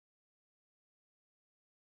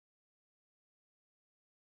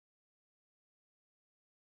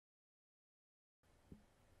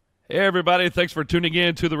Hey, everybody. Thanks for tuning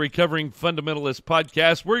in to the Recovering Fundamentalist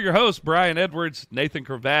Podcast. We're your hosts, Brian Edwards, Nathan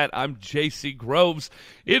Cravat. I'm J.C. Groves.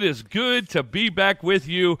 It is good to be back with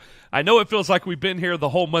you. I know it feels like we've been here the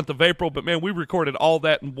whole month of April, but, man, we recorded all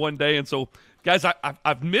that in one day. And so, guys,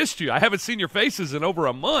 I've missed you. I haven't seen your faces in over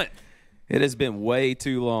a month. It has been way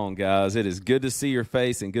too long, guys. It is good to see your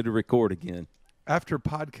face and good to record again. After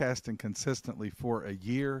podcasting consistently for a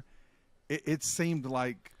year, it seemed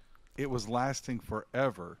like it was lasting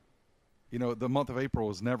forever. You know, the month of April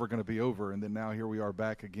was never going to be over, and then now here we are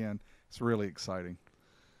back again. It's really exciting.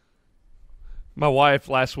 My wife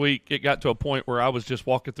last week, it got to a point where I was just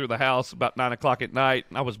walking through the house about 9 o'clock at night,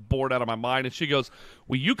 and I was bored out of my mind, and she goes,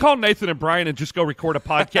 will you call Nathan and Brian and just go record a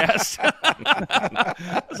podcast?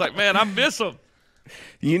 I was like, man, I miss them.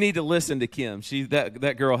 You need to listen to Kim.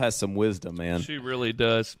 That girl has some wisdom, man. She really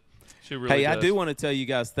does. She really does. I do want to tell you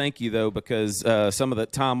guys thank you, though, because some of the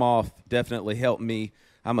time off definitely helped me.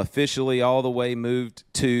 I'm officially all the way moved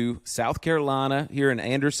to South Carolina here in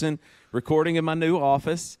Anderson, recording in my new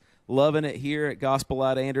office. Loving it here at Gospel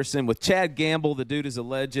Light Anderson with Chad Gamble. The dude is a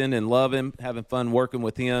legend and love him, having fun working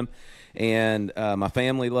with him. And my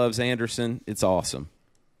family loves Anderson. It's awesome.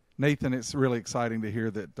 Nathan, it's really exciting to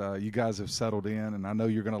hear that you guys have settled in, and I know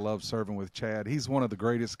you're going to love serving with Chad. He's one of the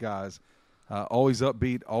greatest guys, always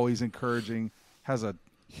upbeat, always encouraging, has a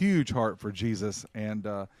huge heart for Jesus, and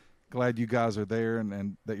glad you guys are there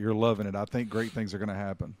and that you're loving it. I think great things are going to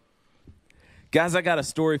happen. Guys, I got a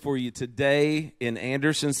story for you. Today in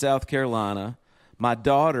Anderson, South Carolina, my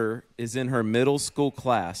daughter is in her middle school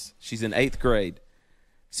class. She's in 8th grade.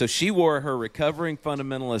 So she wore her Recovering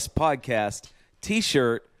Fundamentalist Podcast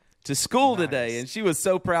T-shirt to school today, and she was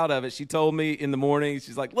so proud of it. She told me in the morning,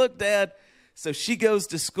 she's like, look, Dad. So she goes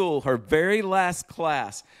to school, her very last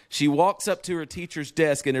class. She walks up to her teacher's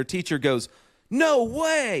desk, and her teacher goes, no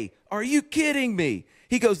way. Are you kidding me?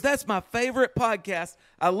 He goes, that's my favorite podcast.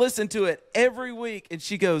 I listen to it every week. And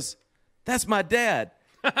she goes, that's my dad.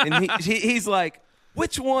 And he's like,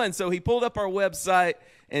 which one? So he pulled up our website,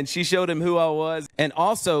 and she showed him who I was. And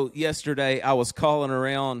also yesterday, I was calling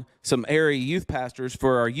around some area youth pastors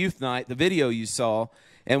for our youth night, the video you saw.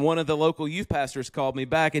 And one of the local youth pastors called me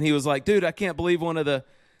back, and he was like, dude, I can't believe one of the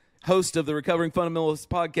hosts of the Recovering Fundamentalist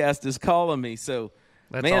Podcast is calling me. So,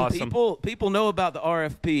 that's man, awesome. People know about the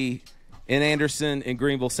RFP in Anderson and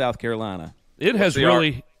Greenville, South Carolina. It has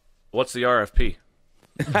really. What's the RFP?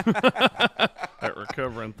 That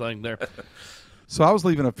recovering thing there. So I was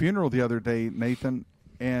leaving a funeral the other day, Nathan,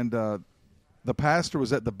 and the pastor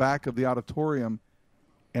was at the back of the auditorium.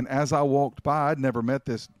 And as I walked by, I'd never met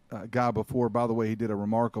this guy before. By the way, he did a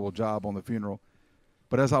remarkable job on the funeral.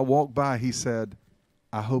 But as I walked by, he said,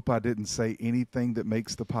 I hope I didn't say anything that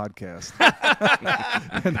makes the podcast.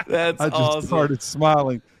 That's I just awesome. started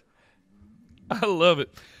smiling. I love it.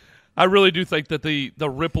 I really do think that the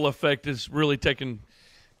ripple effect is really taking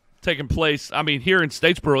place. I mean, here in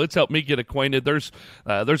Statesboro, it's helped me get acquainted. There's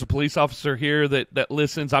a police officer here that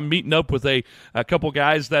listens. I'm meeting up with a couple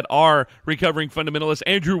guys that are recovering fundamentalists.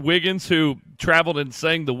 Andrew Wiggins, who traveled and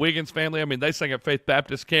sang the Wiggins family. I mean, they sang at Faith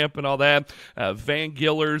Baptist Camp and all that. Van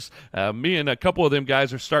Gillers. Me and a couple of them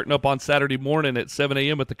guys are starting up on Saturday morning at 7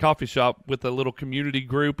 a.m. at the coffee shop with a little community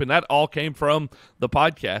group, and that all came from the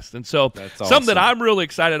podcast. And so something that I'm really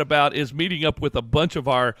excited about is meeting up with a bunch of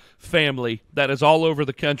our family that is all over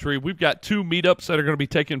the country. We've got 2 meetups that are going to be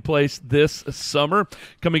taking place this summer,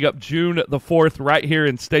 coming up June the 4th right here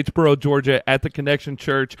in Statesboro, Georgia at the Connection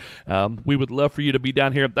Church. We would love for you to be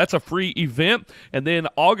down here. That's a free event. And then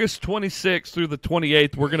August 26th through the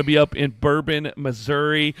 28th, we're going to be up in Bourbon,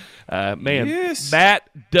 Missouri. Yes. Matt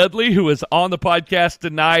Dudley, who is on the podcast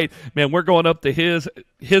tonight, man, we're going up to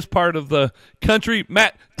his part of the country.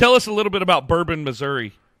 Matt, tell us a little bit about Bourbon,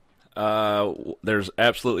 Missouri. There's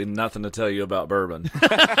absolutely nothing to tell you about Bourbon.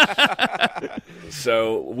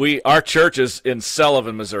 So our church is in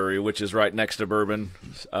Sullivan, Missouri, which is right next to Bourbon.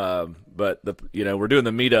 But we're doing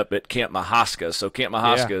the meetup at Camp Mahaska. So Camp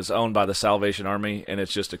Mahaska is owned by the Salvation Army, and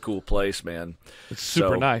it's just a cool place, man. It's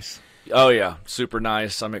super nice. Oh yeah, super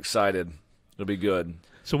nice. I'm excited. It'll be good.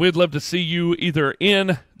 So we'd love to see you either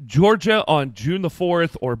in Georgia on June the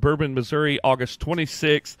 4th or Bourbon, Missouri, August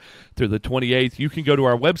 26th through the 28th. You can go to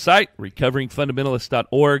our website,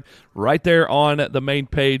 recoveringfundamentalist.org. Right there on the main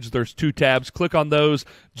page, there's 2 tabs. Click on those.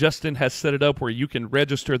 Justin has set it up where you can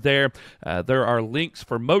register there. There are links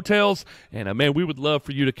for motels. And, man, we would love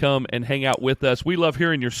for you to come and hang out with us. We love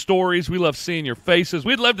hearing your stories. We love seeing your faces.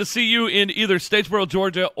 We'd love to see you in either Statesboro,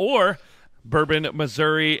 Georgia, or Bourbon,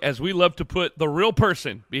 Missouri, as we love to put the real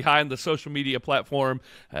person behind the social media platform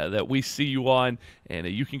that we see you on. And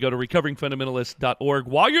you can go to recoveringfundamentalist.org.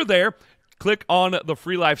 While you're there, click on the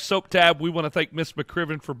Free Life Soap tab. We want to thank Miss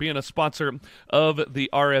McCriven for being a sponsor of the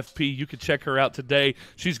RFP. You can check her out today.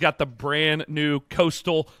 She's got the brand new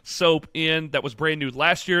Coastal soap in that was brand new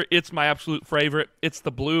last year. It's my absolute favorite. It's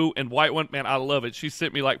the blue and white one. Man, I love it. She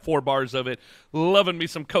sent me like 4 bars of it. Loving me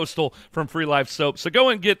some Coastal from Free Life Soap. So go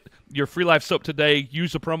and get your Free Life Soap today.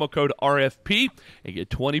 Use the promo code RFP and get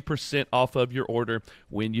 20% off of your order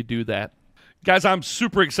when you do that. Guys, I'm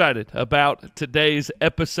super excited about today's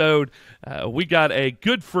episode. We got a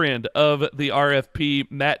good friend of the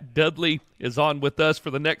RFP, Matt Dudley, is on with us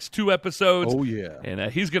for the next 2 episodes. Oh, yeah.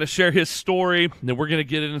 And he's going to share his story, and then we're going to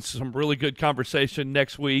get into some really good conversation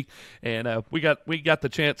next week. And we got the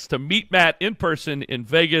chance to meet Matt in person in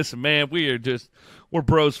Vegas. And, man, we're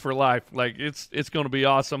bros for life. Like, it's going to be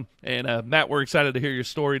awesome. And, Matt, we're excited to hear your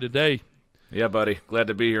story today. Yeah, buddy. Glad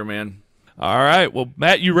to be here, man. All right. Well,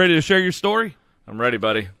 Matt, you ready to share your story? I'm ready,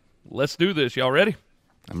 buddy. Let's do this. Y'all ready?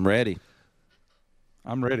 I'm ready.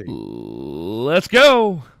 I'm ready. Let's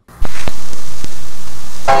go.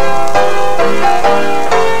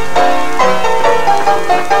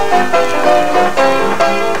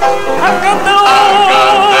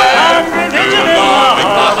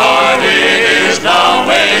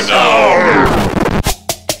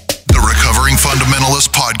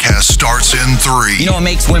 Fundamentalist podcast starts in 3. You know what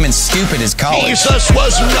makes women stupid is college. Jesus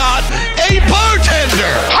was not a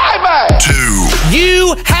bartender. Hi, man. 2.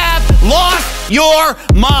 You have lost your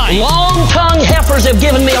mind. Long-tongued heifers have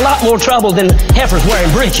given me a lot more trouble than heifers wearing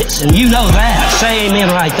breeches, and you know that. Say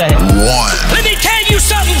amen right there. 1. Let me tell you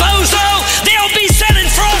something, bozo. They'll be selling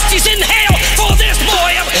Frosties in hell for this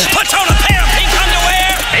boy puts on a pair of pink underwear.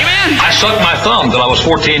 Amen. I sucked my thumb till I was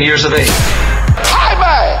 14 years of age. Hi,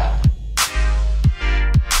 man.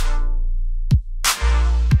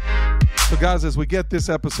 So, guys, as we get this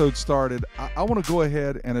episode started, I want to go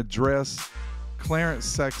ahead and address Clarence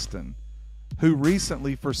Sexton, who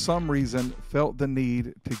recently, for some reason, felt the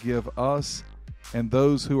need to give us and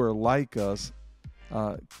those who are like us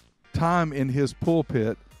time in his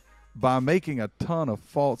pulpit by making a ton of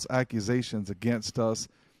false accusations against us.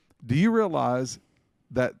 Do you realize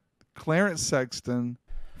that Clarence Sexton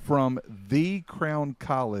from the Crown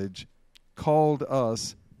College called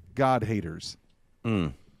us God haters?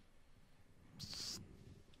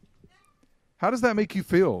 How does that make you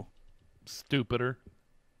feel? Stupider.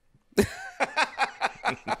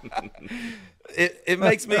 It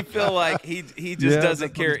makes me feel like he just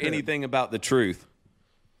doesn't care anything about the truth.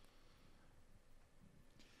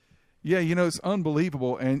 Yeah, you know, it's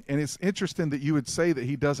unbelievable. And it's interesting that you would say that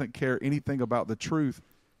he doesn't care anything about the truth,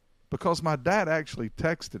 because my dad actually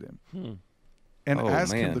texted him and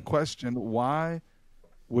asked him the question, why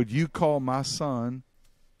would you call my son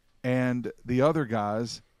and the other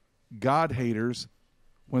guys God haters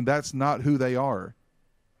when that's not who they are?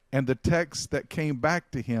 And the text that came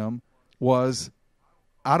back to him was,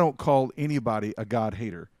 I don't call anybody a God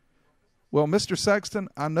hater. Well, Mr. Sexton,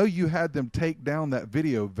 I know you had them take down that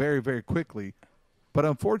video very, very quickly, but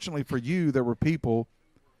unfortunately for you, there were people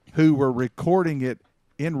who were recording it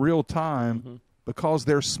in real time because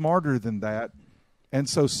they're smarter than that. And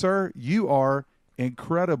so, sir, you are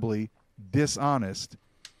incredibly dishonest.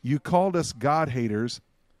 You called us God haters.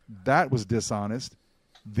 That was dishonest.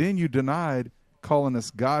 Then you denied calling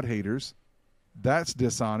us God haters. That's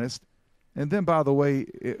dishonest. And then, by the way,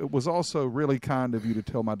 it was also really kind of you to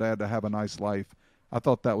tell my dad to have a nice life. I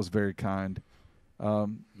thought that was very kind.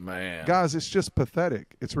 Man. Guys, it's just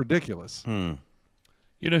pathetic. It's ridiculous.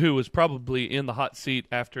 You know who was probably in the hot seat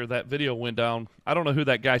after that video went down? I don't know who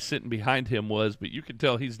that guy sitting behind him was, but you can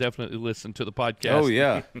tell he's definitely listened to the podcast. Oh,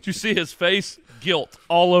 yeah. Did you see his face? Guilt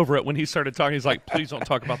all over it when he started talking. He's like, please don't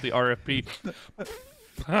talk about the RFP.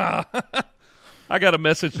 I got a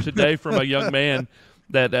message today from a young man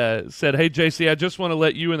that said, hey, JC, I just want to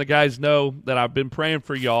let you and the guys know that I've been praying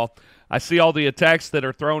for y'all. I see all the attacks that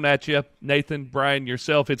are thrown at you, Nathan, Brian,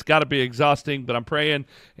 yourself. It's got to be exhausting, but I'm praying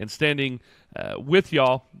and standing with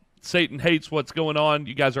y'all. Satan hates what's going on.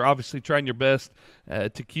 You guys are obviously trying your best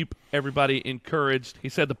to keep everybody encouraged. He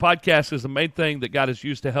said the podcast is the main thing that God has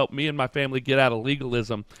used to help me and my family get out of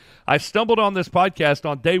legalism. I stumbled on this podcast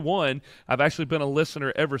on day one. I've actually been a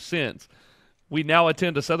listener ever since. We now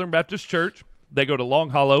attend a Southern Baptist church. They go to Long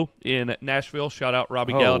Hollow in Nashville. Shout out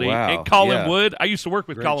Robbie Gallaty. Wow. And Colin Yeah. Wood. I used to work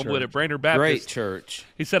with Colin Wood at Brainerd Baptist. Great church.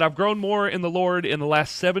 He said, I've grown more in the Lord in the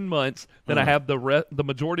last 7 months than I have the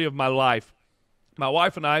majority of my life. My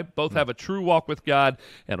wife and I both have a true walk with God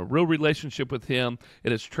and a real relationship with Him.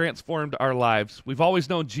 It has transformed our lives. We've always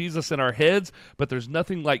known Jesus in our heads, but there's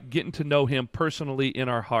nothing like getting to know Him personally in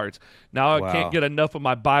our hearts. Now I can't get enough of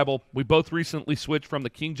my Bible. We both recently switched from the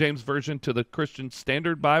King James Version to the Christian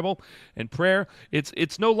Standard Bible. And prayer,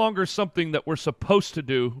 it's no longer something that we're supposed to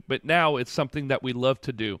do, but now it's something that we love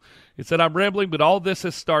to do. It said, I'm rambling, but all this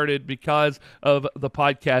has started because of the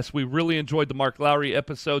podcast. We really enjoyed the Mark Lowry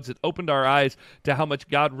episodes. It opened our eyes to how much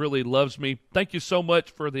God really loves me. Thank you so much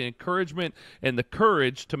for the encouragement and the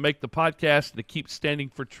courage to make the podcast and to keep standing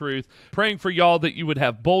for truth. Praying for y'all that you would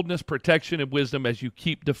have boldness, protection, and wisdom as you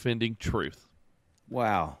keep defending truth.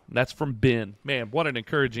 Wow. And that's from Ben. Man, what an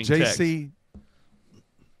encouraging text.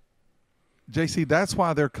 JC, that's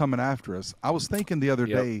why they're coming after us. I was thinking the other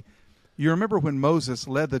day, you remember when Moses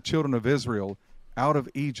led the children of Israel out of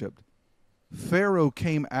Egypt? Pharaoh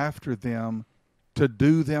came after them to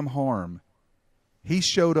do them harm. He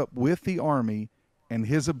showed up with the army, and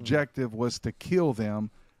his objective was to kill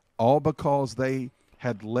them, all because they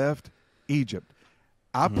had left Egypt.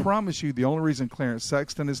 I promise you, the only reason Clarence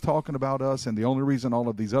Sexton is talking about us, and the only reason all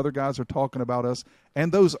of these other guys are talking about us,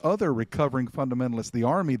 and those other recovering fundamentalists, the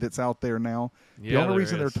army that's out there now, the only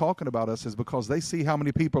reason they're talking about us is because they see how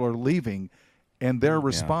many people are leaving, and their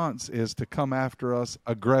response is to come after us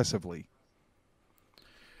aggressively.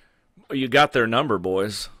 You got their number,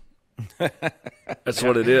 boys. That's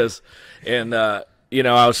what it is. And, I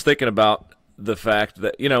was thinking about the fact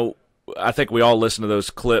that, I think we all listen to those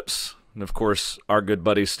clips. And, of course, our good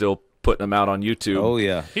buddy's still putting them out on YouTube. Oh,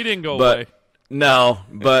 yeah. He didn't go away. No,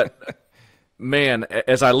 but, man,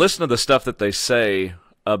 as I listen to the stuff that they say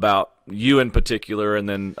about you in particular and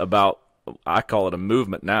then about, I call it a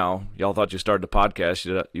movement now. Y'all thought you started a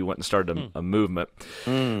podcast. You went and started a movement.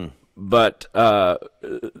 But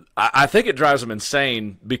I think it drives them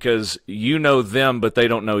insane because you know them, but they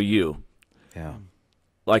don't know you. Yeah.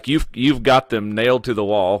 Like you've got them nailed to the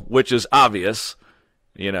wall, which is obvious.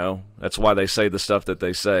 That's why they say the stuff that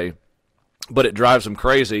they say. But it drives them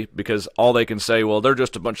crazy because all they can say, well, they're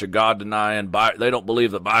just a bunch of God-denying, they don't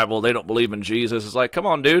believe the Bible, they don't believe in Jesus. It's like, come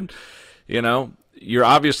on, dude. You're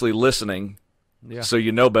obviously listening, so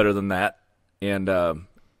you know better than that. And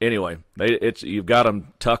anyway, you've got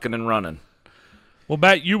them tucking and running. Well,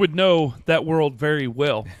 Matt, you would know that world very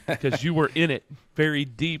well because you were in it, very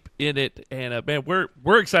deep in it. And, man,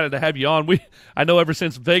 we're excited to have you on. I know ever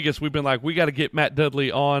since Vegas we've been like, we got to get Matt Dudley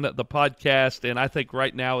on the podcast, and I think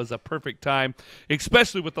right now is a perfect time,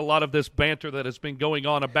 especially with a lot of this banter that has been going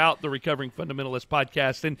on about the Recovering Fundamentalist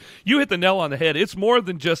podcast. And you hit the nail on the head. It's more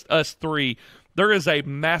than just us three. There is a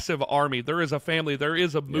massive army. There is a family. There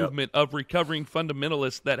is a movement of recovering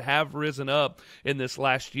fundamentalists that have risen up in this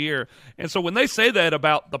last year. And so when they say that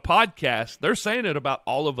about the podcast, they're saying it about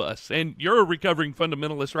all of us. And you're a recovering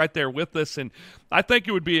fundamentalist right there with us. And I think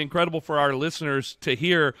it would be incredible for our listeners to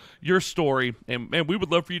hear your story. And we would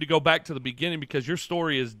love for you to go back to the beginning because your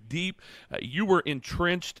story is deep. You were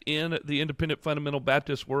entrenched in the independent fundamental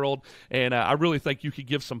Baptist world. And I really think you could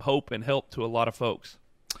give some hope and help to a lot of folks.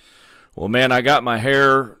 Well, man, I got my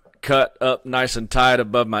hair cut up nice and tight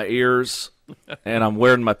above my ears, and I'm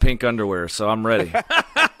wearing my pink underwear, so I'm ready.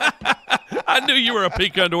 I knew you were a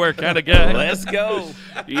pink underwear kind of guy. Let's go.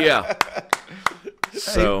 Yeah.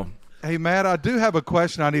 So, Hey, Matt, I do have a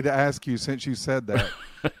question I need to ask you since you said that.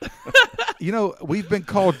 We've been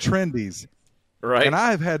called trendies. Right. And I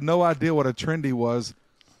have had no idea what a trendy was,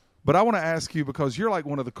 but I want to ask you because you're like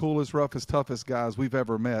one of the coolest, roughest, toughest guys we've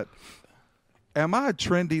ever met. Am I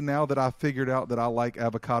trendy now that I figured out that I like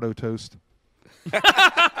avocado toast?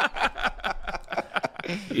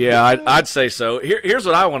 Yeah, I'd say so. Here's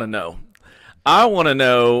what I want to know. I want to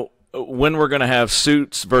know when we're going to have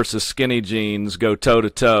suits versus skinny jeans go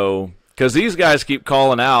toe-to-toe, because these guys keep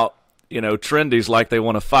calling out, trendies like they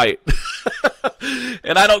want to fight.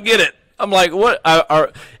 And I don't get it. I'm like, what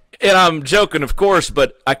are... And I'm joking, of course,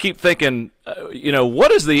 but I keep thinking,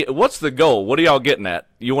 what's the goal? What are y'all getting at?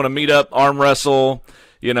 You want to meet up, arm wrestle,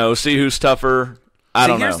 see who's tougher? I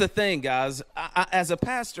don't know. Here's the thing, guys. As a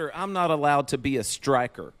pastor, I'm not allowed to be a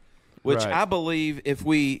striker, which I believe if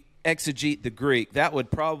we exegete the Greek, that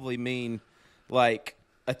would probably mean like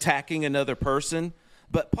attacking another person.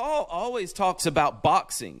 But Paul always talks about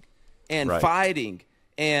boxing and fighting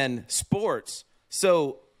and sports.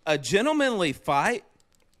 So a gentlemanly fight,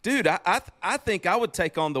 dude, I think I would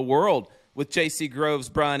take on the world with J.C. Groves,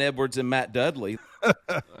 Brian Edwards, and Matt Dudley.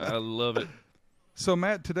 I love it. So,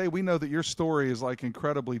 Matt, today we know that your story is like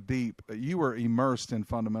incredibly deep. You were immersed in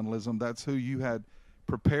fundamentalism. That's who you had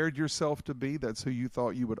prepared yourself to be. That's who you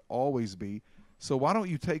thought you would always be. So why don't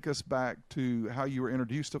you take us back to how you were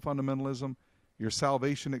introduced to fundamentalism, your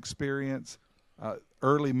salvation experience,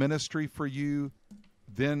 early ministry for you,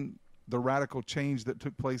 then the radical change that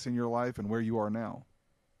took place in your life and where you are now?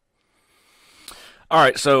 All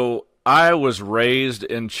right, so I was raised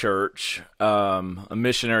in church, a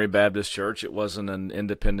missionary Baptist church. It wasn't an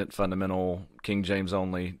independent, fundamental, King James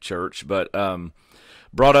only church, but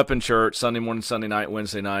brought up in church Sunday morning, Sunday night,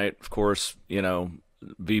 Wednesday night. Of course,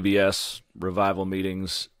 VBS, revival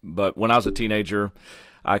meetings. But when I was a teenager,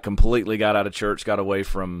 I completely got out of church, got away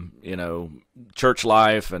from, church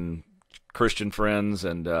life and Christian friends,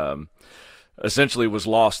 and essentially was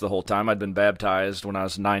lost the whole time. I'd been baptized when I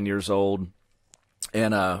was 9 years old.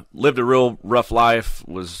 And lived a real rough life,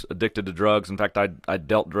 was addicted to drugs. In fact, I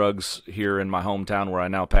dealt drugs here in my hometown where I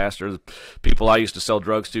now pastor. The people I used to sell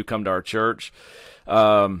drugs to come to our church.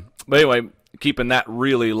 But anyway, keeping that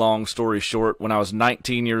really long story short, when I was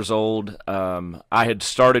 19 years old, I had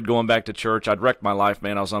started going back to church. I'd wrecked my life,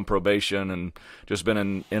 man. I was on probation and just been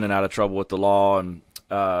in and out of trouble with the law. And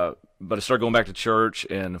but I started going back to church,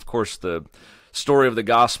 and of course the story of the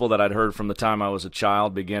gospel that I'd heard from the time I was a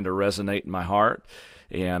child began to resonate in my heart.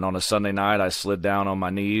 And on a Sunday night, I slid down on my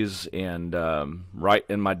knees and right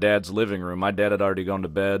in my dad's living room. My dad had already gone to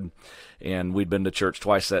bed, and we'd been to church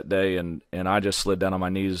twice that day. And I just slid down on my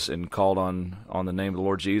knees and called on the name of the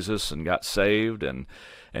Lord Jesus and got saved. And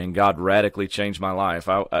God radically changed my life.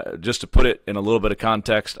 Just to put it in a little bit of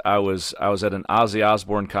context, I was at an Ozzy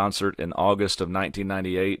Osbourne concert in August of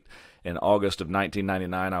 1998. In August of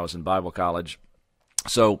 1999, I was in Bible college.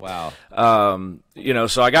 So, wow.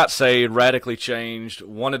 So I got saved, radically changed,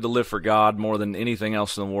 wanted to live for God more than anything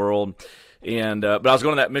else in the world. And but I was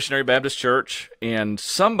going to that missionary Baptist church, and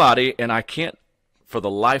somebody, and I can't for the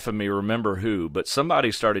life of me remember who, but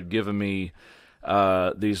somebody started giving me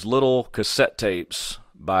these little cassette tapes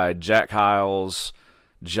by Jack Hyles,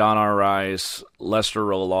 John R. Rice, Lester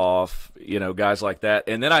Roloff, guys like that.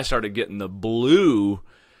 And then I started getting the blue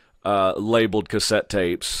labeled cassette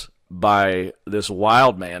tapes by this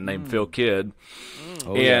wild man named Phil Kidd.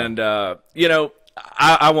 And,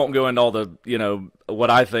 I won't go into all the,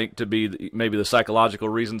 what I think to be maybe the psychological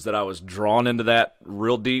reasons that I was drawn into that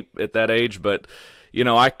real deep at that age. But,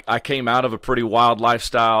 I came out of a pretty wild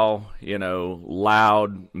lifestyle,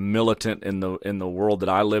 loud, militant in the world that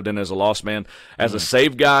I lived in as a lost man. As a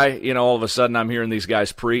saved guy, all of a sudden I'm hearing these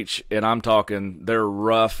guys preach, and I'm talking, they're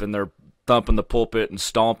rough and they're thumping the pulpit and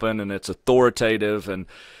stomping, and it's authoritative, and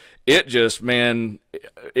it just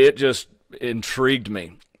intrigued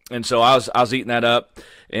me. And so I was eating that up,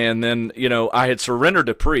 and then I had surrendered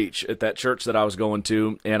to preach at that church that I was going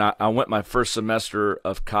to, and I went my first semester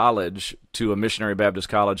of college to a missionary Baptist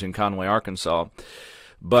college in Conway, Arkansas.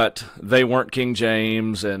 But they weren't King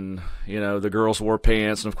James, and the girls wore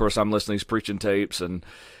pants, and of course I'm listening to these preaching tapes and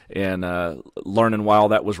learning why all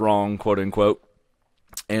that was wrong, quote unquote.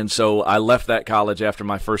 And so I left that college after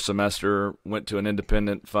my first semester, went to an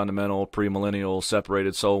independent, fundamental, premillennial,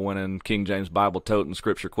 separated, soul-winning, King James Bible toting,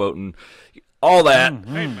 scripture quoting, all that.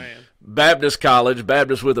 Amen. Baptist college,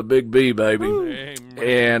 Baptist with a big B, baby.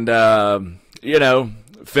 Amen. And,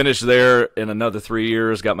 finished there in another 3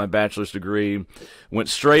 years, got my bachelor's degree, went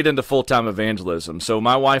straight into full-time evangelism. So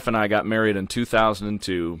my wife and I got married in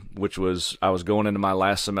 2002, which was, I was going into my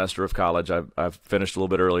last semester of college. I finished a little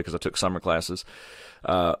bit early because I took summer classes.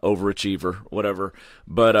 Overachiever, whatever.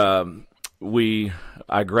 But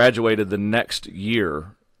I graduated the next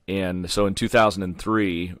year, and so in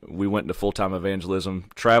 2003 we went into full-time evangelism,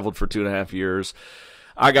 traveled for 2.5 years.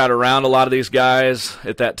 I got around a lot of these guys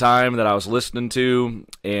at that time that I was listening to,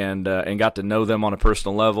 and got to know them on a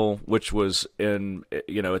personal level, which was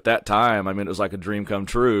at that time, it was like a dream come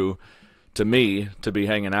true to me to be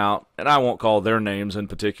hanging out. And I won't call their names in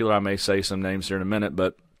particular. I may say some names here in a minute,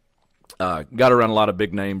 but got around a lot of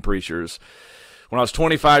big-name preachers. When I was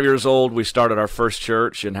 25 years old, we started our first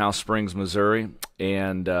church in House Springs, Missouri,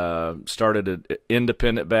 and started an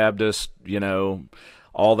independent Baptist,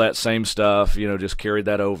 all that same stuff, just carried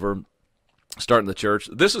that over, starting the church.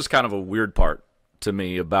 This is kind of a weird part to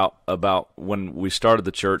me about when we started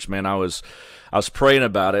the church, man. I was praying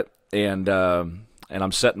about it, and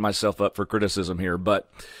I'm setting myself up for criticism here,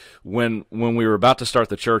 but when we were about to start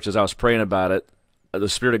the church, as I was praying about it, the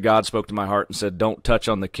Spirit of God spoke to my heart and said, don't touch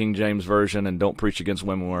on the King James Version and don't preach against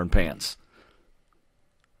women wearing pants.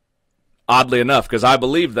 Oddly enough, because I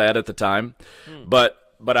believed that at the time, but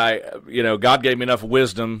I, God gave me enough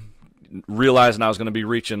wisdom, realizing I was going to be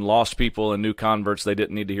reaching lost people and new converts. They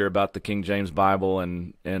didn't need to hear about the King James Bible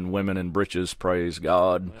and women in breeches, praise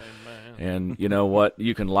God. Amen. And you know what?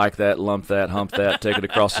 You can like that, lump that, hump that, take it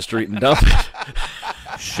across the street and dump it.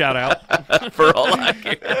 Shout out. For all I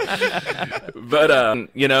care. But,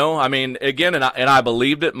 you know, I mean, again, and I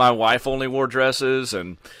believed it. My wife only wore dresses,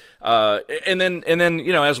 and then,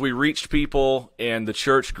 you know, as we reached people and the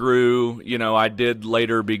church grew, you know, I did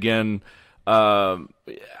later begin, I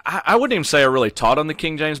wouldn't even say I really taught on the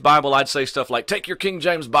King James Bible. I'd say stuff like, take your King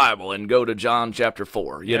James Bible and go to John chapter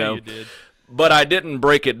 4, you know. You did. But I didn't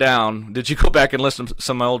break it down. Did you go back and listen to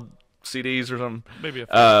some old CDs or something? Maybe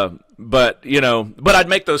a few. But, you know, but I'd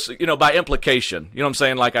make those, you know, by implication. You know what I'm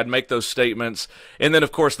saying? Like, I'd make those statements. And then,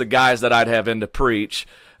 of course, the guys that I'd have in to preach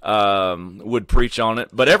would preach on it.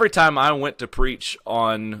 But every time I went to preach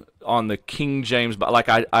on the King James, like,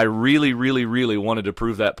 I really, really, really wanted to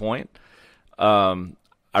prove that point.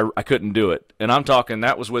 I couldn't do it. And I'm talking,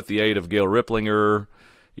 that was with the aid of Gail Ripplinger,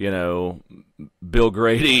 you know, Bill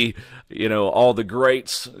Grady, you know, all the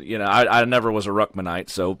greats. You know, I never was a Ruckmanite,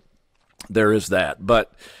 so there is that.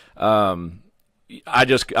 But I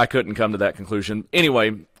couldn't come to that conclusion.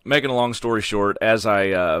 Anyway, making a long story short, as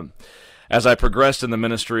I progressed in the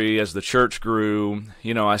ministry, as the church grew,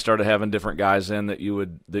 you know, I started having different guys in that you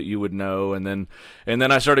would know, and then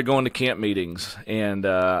I started going to camp meetings, and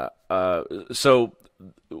so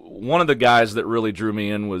one of the guys that really drew me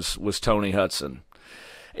in was Tony Hudson.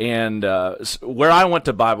 And where I went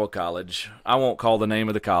to Bible college, I won't call the name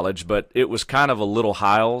of the college, but it was kind of a little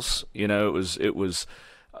Hiles. You know, it was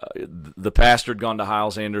the pastor had gone to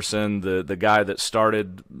Hiles Anderson. The guy that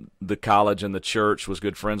started the college and the church was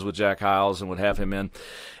good friends with Jack Hiles and would have him in.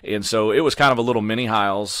 And so it was kind of a little mini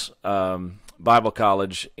Hiles Bible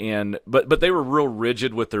college, but they were real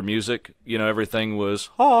rigid with their music. You know, everything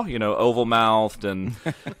was you know, oval mouthed and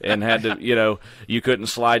had to, you know, you couldn't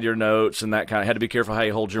slide your notes and that kind of, had to be careful how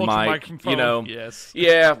you hold your mic. You know, yes,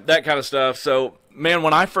 yeah, that kind of stuff. So, man,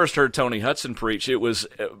 when I first heard Tony Hudson preach, it was,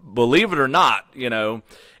 believe it or not, you know,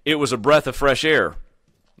 it was a breath of fresh air,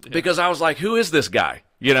 because I was like, who is this guy?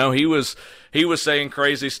 You know, he was saying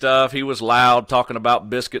crazy stuff. He was loud, talking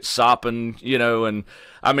about biscuit sopping, you know, and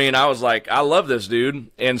I mean, I was like, I love this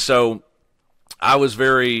dude. And so I was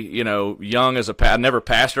very, you know, young as I never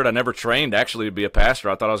pastored. I never trained actually to be a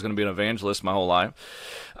pastor. I thought I was going to be an evangelist my whole life.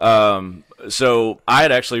 So I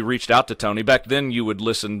had actually reached out to Tony. Back then you would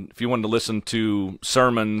listen, if you wanted to listen to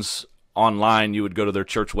sermons online, you would go to their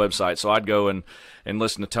church website. So I'd go and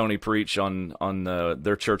listen to Tony preach on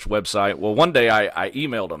their church website. Well, one day I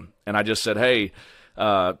emailed him, and I just said, hey,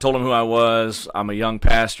 told him who I was. I'm a young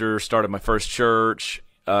pastor, started my first church,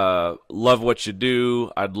 love what you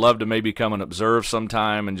do. I'd love to maybe come and observe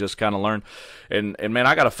sometime and just kind of learn. And man,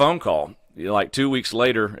 I got a phone call like 2 weeks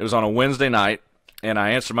later. It was on a Wednesday night, and I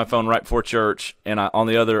answered my phone right before church, and on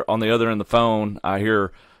the other end of the phone, I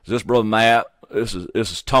hear, is this Brother Matt? This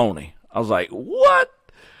is Tony. I was like, what?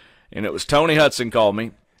 And it was Tony Hudson called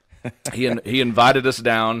me. He invited us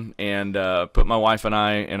down and put my wife and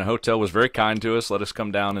I in a hotel, was very kind to us, let us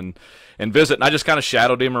come down and visit. And I just kind of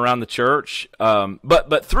shadowed him around the church.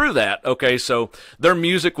 But through that, okay, so their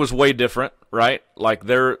music was way different, right? Like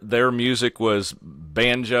their music was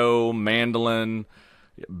banjo, mandolin,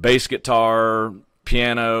 bass guitar,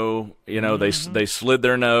 piano. You know, they slid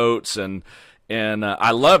their notes, and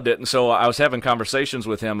I loved it. And so I was having conversations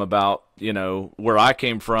with him about, you know, where I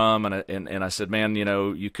came from, and I said, man, you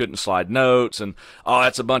know, you couldn't slide notes, and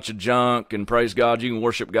that's a bunch of junk, and praise God, you can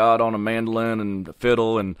worship God on a mandolin and a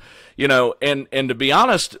fiddle, and you know, and to be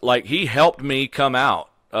honest, like, he helped me come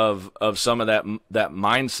out of some of that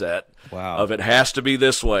mindset. Wow. Of it has to be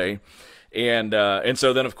this way. And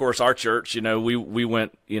so then, of course, our church, you know, we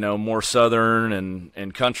went, you know, more southern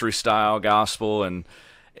and country style gospel, and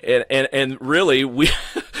really, we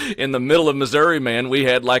in the middle of Missouri, man, we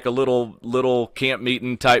had like a little camp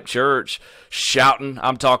meeting type church, shouting.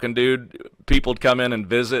 I'm talking, dude, people'd come in and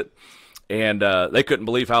visit, and they couldn't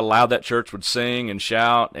believe how loud that church would sing and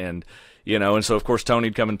shout, and you know, and so of course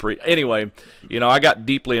Tony'd come and preach. Anyway, you know, I got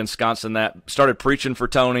deeply ensconced in that. Started preaching for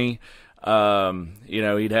Tony. You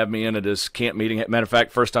know, he'd have me in at his camp meeting. Matter of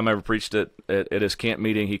fact, first time I ever preached at his camp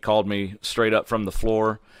meeting, he called me straight up from the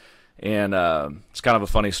floor. And it's kind of a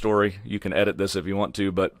funny story. You can edit this if you want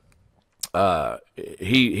to, but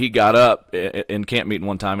he got up in camp meeting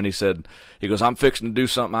one time, and he goes, I'm fixing to do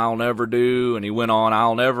something I'll never do. And he went on,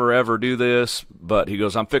 I'll never, ever do this. But he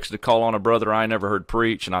goes, I'm fixing to call on a brother I never heard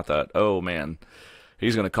preach. And I thought, oh, man,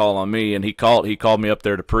 he's going to call on me. And he called me up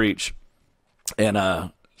there to preach. And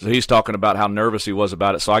so he's talking about how nervous he was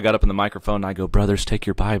about it. So I got up in the microphone, and I go, brothers, take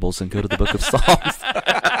your Bibles and go to the book of Psalms.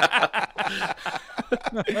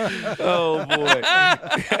 Oh, boy.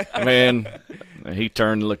 Man, he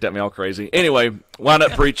turned and looked at me all crazy. Anyway, wound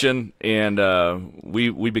up preaching, and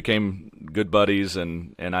we became good buddies,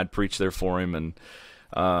 and I'd preach there for him. And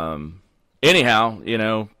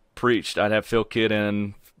anyhow, preached. I'd have Phil Kidd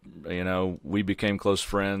in. We became close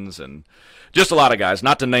friends, and just a lot of guys.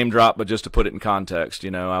 Not to name drop, but just to put it in context.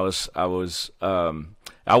 I wasn't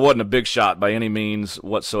a big shot by any means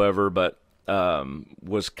whatsoever, but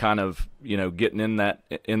was kind of getting in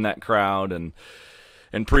that crowd and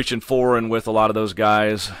preaching for and with a lot of those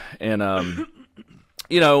guys, and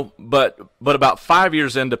but about 5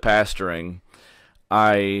 years into pastoring,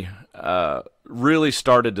 I really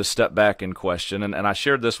started to step back and question, and I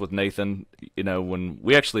shared this with Nathan, when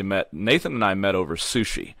we actually met. Nathan and I met over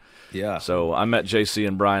sushi. Yeah. So I met JC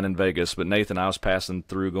and Brian in Vegas, but Nathan, I was passing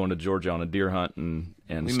through going to Georgia on a deer hunt, and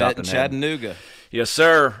we stopped met in Chattanooga. Yes,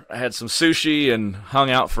 sir. I had some sushi and hung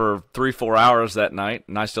out for 3-4 hours that night,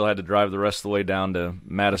 and I still had to drive the rest of the way down to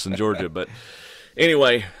Madison, Georgia. But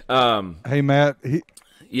anyway. Hey, Matt.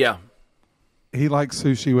 Yeah. He likes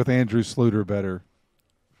sushi with Andrew Sluter better.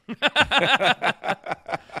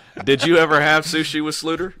 Did you ever have sushi with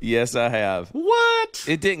Sluter? Yes, I have. What?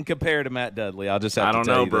 It didn't compare to Matt Dudley. I'll just have to tell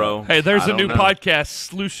you. I don't know, bro. Hey, there's a new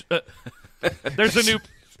podcast. There's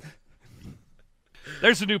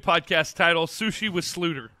a new podcast title, Sushi with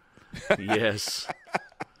Sluter. Yes.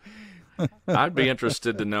 I'd be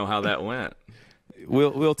interested to know how that went.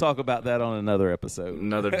 We'll talk about that on another episode.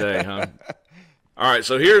 Another day, huh? All right,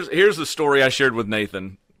 so here's the story I shared with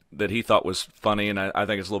Nathan that he thought was funny, and I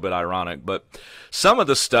think it's a little bit ironic. But some of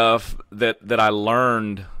the stuff that I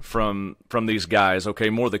learned from these guys, okay,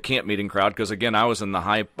 more the camp meeting crowd, because again, I was in the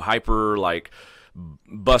hyper like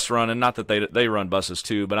bus running. Not that they run buses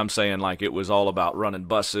too, but I'm saying like it was all about running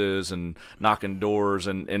buses and knocking doors,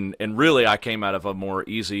 and really I came out of a more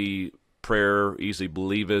easy prayer, easy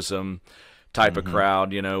believism type of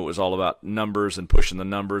crowd. It was all about numbers and pushing the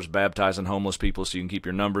numbers, baptizing homeless people so you can keep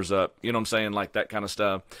your numbers up. You know what I'm saying? Like that kind of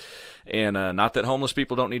stuff. And not that homeless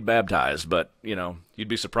people don't need baptized, but, you'd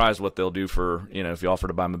be surprised what they'll do for, if you offer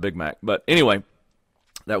to buy them a Big Mac. But anyway,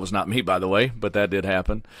 that was not me, by the way, but that did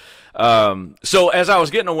happen. So as I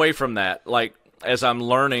was getting away from that, like as I'm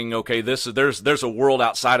learning, okay, there's a world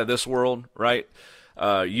outside of this world, right?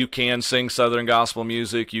 You can sing Southern gospel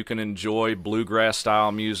music. You can enjoy bluegrass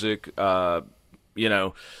style music. Even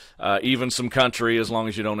some country, as long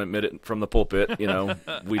as you don't admit it from the pulpit.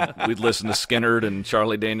 We'd listen to Skinnerd and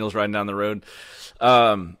Charlie Daniels riding down the road.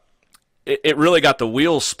 It really got the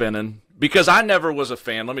wheels spinning because I never was a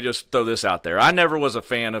fan. Let me just throw this out there. I never was a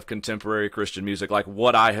fan of contemporary Christian music, like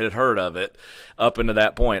what I had heard of it up into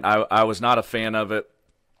that point. I was not a fan of it.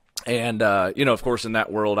 And, of course, in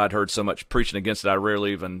that world, I'd heard so much preaching against it, I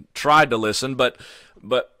rarely even tried to listen. But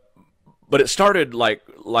it started like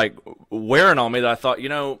wearing on me that I thought,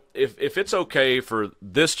 if it's okay for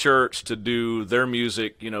this church to do their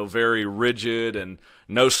music, very rigid and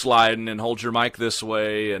no sliding and hold your mic this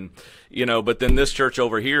way, and but then this church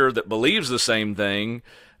over here that believes the same thing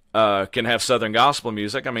can have Southern gospel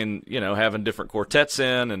music. I mean, having different quartets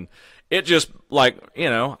in, and it just like,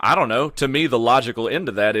 I don't know. To me, the logical end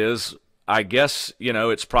of that is, I guess,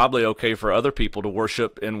 it's probably okay for other people to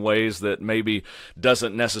worship in ways that maybe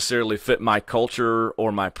doesn't necessarily fit my culture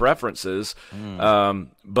or my preferences.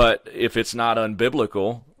 But if it's not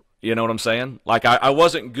unbiblical, you know what I'm saying? Like I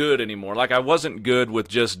wasn't good anymore. Like I wasn't good with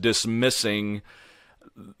just dismissing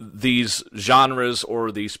these genres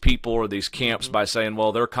or these people or these camps by saying,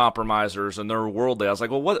 well, they're compromisers and they're worldly. I was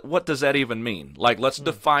like, well, what does that even mean? Like, let's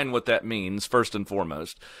define what that means first and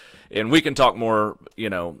foremost. And we can talk more,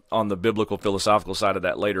 on the biblical philosophical side of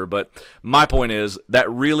that later. But my point is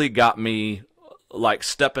that really got me like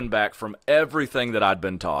stepping back from everything that I'd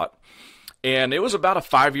been taught. And it was about a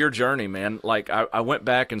 5-year journey, man. Like I went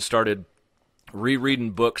back and started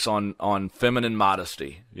rereading books on feminine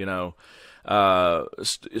modesty,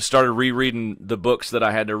 started rereading the books that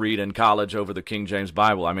I had to read in college over the King James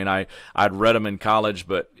Bible. I mean, I'd read them in college,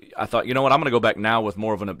 but I thought, you know what, I'm going to go back now with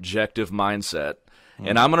more of an objective mindset,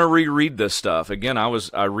 and I'm going to reread this stuff. Again, I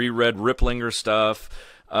reread Ripplinger stuff,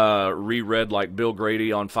 reread like Bill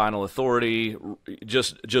Grady on Final Authority,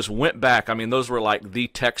 just went back. I mean, those were like the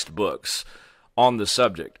textbooks on the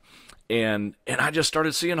subject. And I just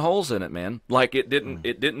started seeing holes in it, man. Like it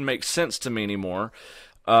didn't make sense to me anymore.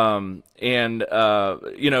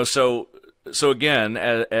 So again,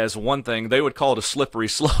 as one thing, they would call it a slippery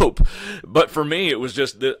slope, but for me, it was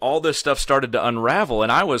just that all this stuff started to unravel,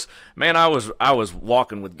 and I was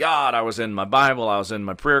walking with God. I was in my Bible. I was in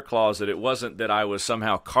my prayer closet. It wasn't that I was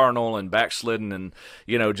somehow carnal and backslidden and,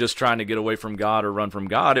 just trying to get away from God or run from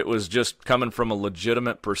God. It was just coming from a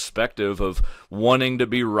legitimate perspective of wanting to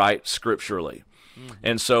be right scripturally.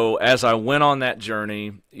 And so as I went on that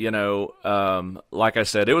journey, like I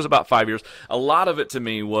said, it was about 5 years. A lot of it to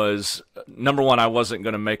me was, number one, I wasn't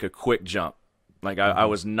going to make a quick jump. Like I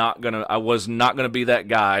was not gonna be that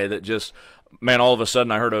guy that just, man, all of a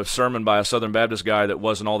sudden I heard a sermon by a Southern Baptist guy that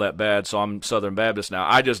wasn't all that bad, so I'm Southern Baptist now.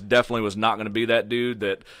 I just definitely was not going to be that dude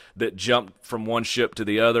that jumped from one ship to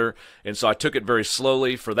the other, and so I took it very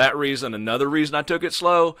slowly for that reason. Another reason I took it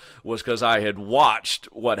slow was because I had watched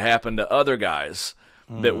what happened to other guys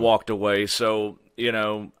that walked away. So,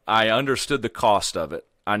 I understood the cost of it.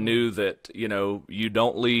 I knew that, you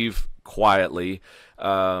don't leave quietly,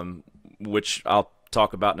 which I'll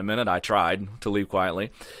talk about in a minute. I tried to leave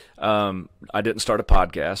quietly. I didn't start a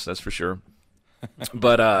podcast, that's for sure.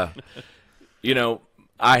 But, I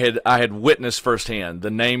had witnessed firsthand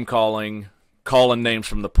the name calling names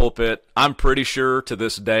from the pulpit. I'm pretty sure to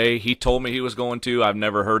this day he told me he was going to. I've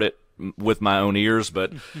never heard it with my own ears,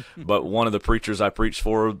 but one of the preachers I preached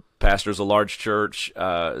for, pastors a large church,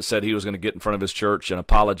 said he was going to get in front of his church and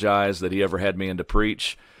apologize that he ever had me in to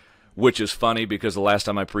preach. Which is funny because the last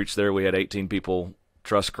time I preached there, we had 18 people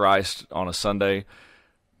trust Christ on a Sunday,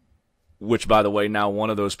 which, by the way, now one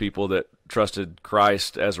of those people that trusted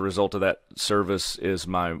Christ as a result of that service is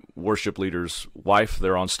my worship leader's wife.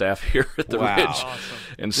 They're on staff here at the Ridge. Awesome.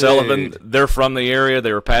 In Sullivan. They're from the area.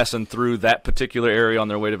 They were passing through that particular area on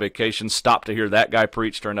their way to vacation, stopped to hear that guy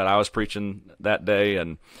preach. Turned out I was preaching that day,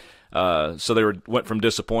 and so they went from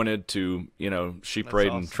disappointed to, she prayed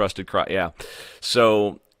awesome. And trusted Christ. Yeah.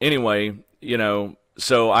 So anyway,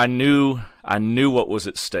 so I knew what was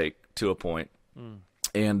at stake to a point.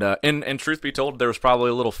 And truth be told, there was probably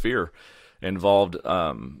a little fear involved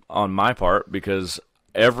on my part because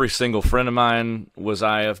every single friend of mine was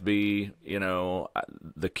IFB.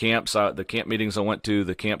 The camp meetings I went to,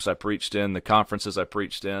 the camps I preached in, the conferences I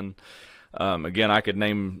preached in. Again, I could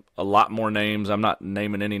name a lot more names. I'm not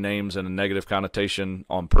naming any names in a negative connotation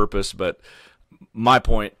on purpose, but my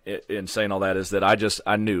point in saying all that is that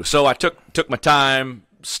I knew. So I took my time,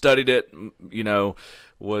 studied it,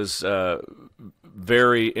 was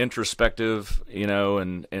very introspective,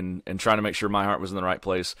 and trying to make sure my heart was in the right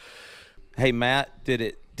place. Hey, Matt, did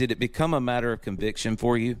it become a matter of conviction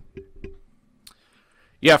for you?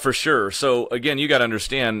 Yeah, for sure. So again, you got to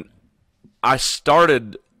understand, I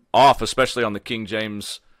started off, especially on the King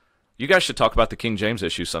James. You guys should talk about the King James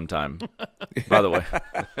issue sometime, by the way.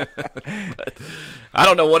 I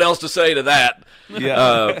don't know what else to say to that.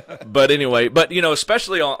 Yeah. But anyway,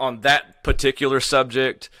 especially on that particular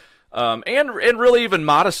subject, and really even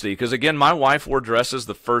modesty, because again, my wife wore dresses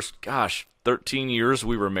the first, 13 years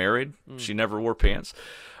we were married. She never wore pants.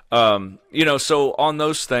 So on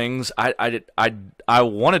those things, I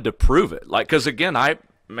wanted to prove it, because again,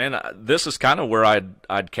 this is kind of where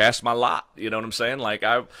I'd cast my lot. You know what I'm saying? Like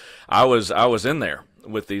I was in there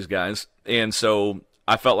with these guys, and so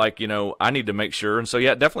I felt like I need to make sure. And so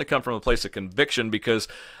it definitely come from a place of conviction because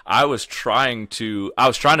I was trying to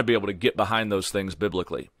be able to get behind those things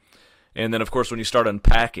biblically. And then of course when you start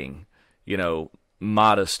unpacking,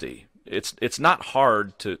 modesty, it's not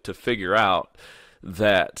hard to figure out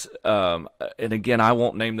that, and again, I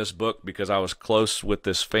won't name this book because I was close with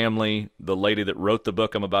this family. The lady that wrote the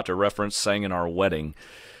book I'm about to reference sang in our wedding.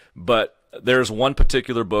 But there's one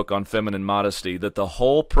particular book on feminine modesty that the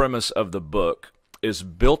whole premise of the book is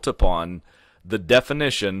built upon the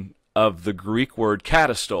definition of the Greek word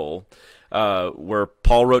katastole, where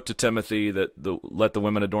Paul wrote to Timothy that let the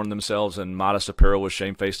women adorn themselves in modest apparel with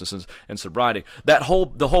shamefacedness and sobriety. The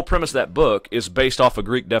whole premise of that book is based off a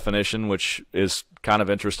Greek definition, which is kind of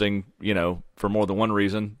interesting, for more than one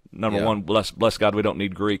reason. Number one, bless God, we don't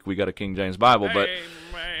need Greek. We got a King James Bible, but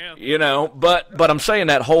but I'm saying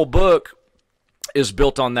that whole book is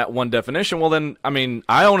built on that one definition. Well, then,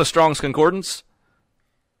 I own a Strong's Concordance.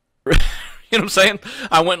 You know what I'm saying?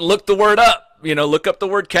 I went and looked the word up. Look up the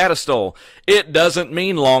word katastole. It doesn't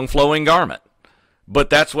mean long flowing garment,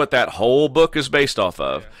 but that's what that whole book is based off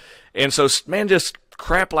of. Yeah. And so, man, just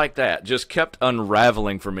crap like that just kept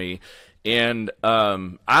unraveling for me. And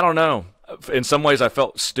I don't know. In some ways, I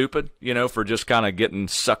felt stupid, for just kind of getting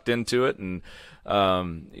sucked into it. And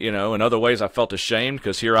in other ways, I felt ashamed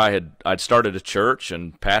because here I'd started a church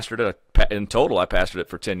and pastored it. In total, I pastored it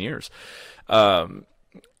for 10 years.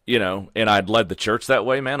 And I'd led the church that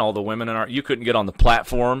way, man. All the women you couldn't get on the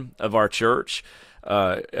platform of our church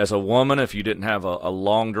as a woman if you didn't have a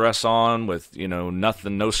long dress on with,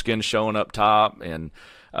 nothing, no skin showing up top. And,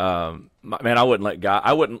 man, I wouldn't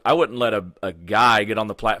let a guy get on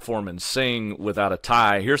the platform and sing without a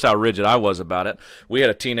tie. Here's how rigid I was about it. We had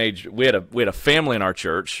a family in our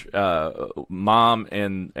church, mom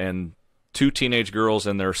and 2 teenage girls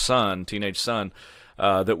and their teenage son,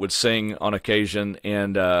 that would sing on occasion,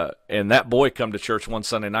 and that boy come to church one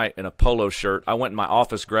Sunday night in a polo shirt. I went in my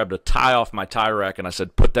office, grabbed a tie off my tie rack, and I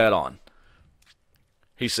said, "Put that on."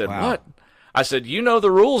 He said, Wow. "What?" I said, "You know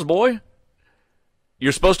the rules, boy.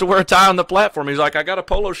 You're supposed to wear a tie on the platform." He's like, "I got a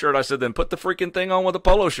polo shirt." I said, "Then put the freaking thing on with a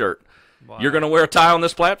polo shirt. Wow. You're going to wear a tie on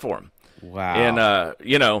this platform." Wow. And,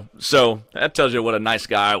 so that tells you what a nice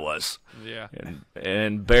guy I was. Yeah. And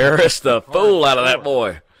embarrassed the fool out of that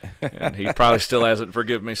boy. And he probably still hasn't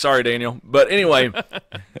forgiven me. Sorry, Daniel. But anyway,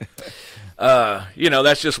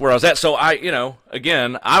 that's just where I was at. So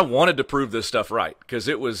again, I wanted to prove this stuff right because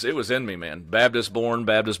it was in me, man. Baptist born,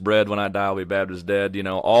 Baptist bred. When I die, I'll be Baptist dead.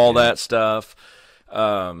 All that stuff.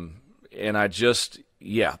 And I just,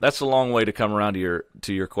 that's a long way to come around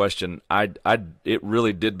to your question. It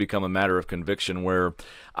really did become a matter of conviction where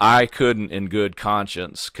I couldn't, in good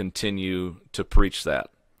conscience, continue to preach that.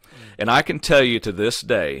 And I can tell you to this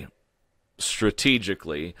day,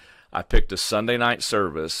 strategically, I picked a Sunday night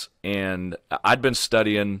service, and I'd been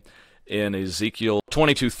studying in Ezekiel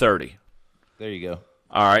 22:30. There you go.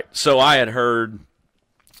 All right, so I had heard,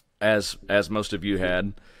 as most of you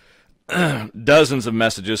had, dozens of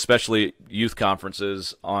messages, especially youth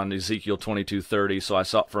conferences, on Ezekiel 22:30. So I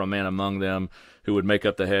sought for a man among them who would make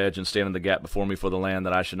up the hedge and stand in the gap before me for the land,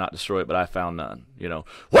 that I should not destroy it, but I found none.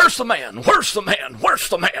 Where's the man? Where's the man? Where's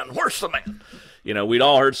the man? Where's the man? We'd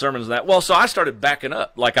all heard sermons of that. Well, so I started backing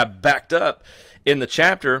up. Like, I backed up in the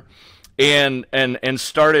chapter and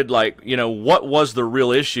started, what was the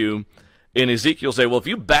real issue in Ezekiel's day? Well, if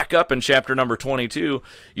you back up in chapter number 22,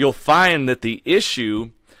 you'll find that the issue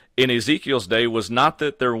in Ezekiel's day was not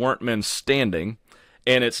that there weren't men standing,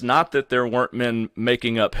 and it's not that there weren't men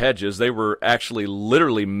making up hedges. They were actually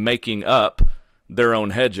literally making up their own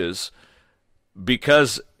hedges,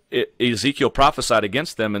 because Ezekiel prophesied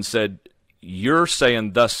against them and said, "You're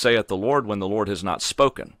saying, 'Thus saith the Lord,' when the Lord has not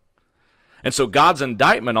spoken." And so God's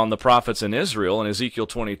indictment on the prophets in Israel in Ezekiel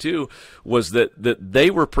 22 was that they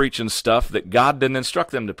were preaching stuff that God didn't instruct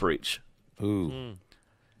them to preach. Ooh.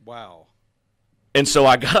 Wow. And so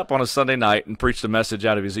I got up on a Sunday night and preached a message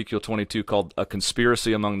out of Ezekiel 22 called "A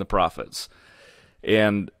Conspiracy Among the Prophets."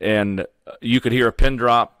 And you could hear a pin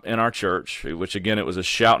drop in our church, which, again, it was a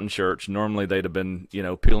shouting church. Normally they'd have been,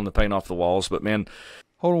 peeling the paint off the walls. But, man.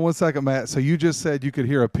 Hold on one second, Matt. So you just said you could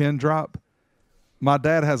hear a pin drop? My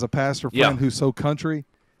dad has a pastor friend who's so country.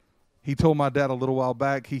 He told my dad a little while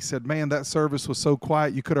back, he said, "Man, that service was so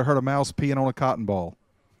quiet you could have heard a mouse peeing on a cotton ball."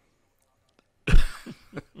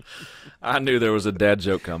 I knew there was a dad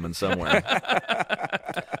joke coming somewhere.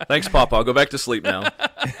 Thanks, Papa. I'll go back to sleep now.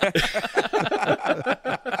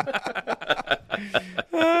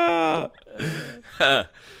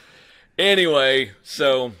 Anyway,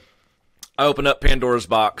 so I opened up Pandora's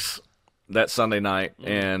box that Sunday night,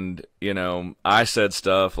 and, I said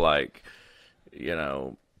stuff like,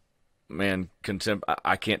 man,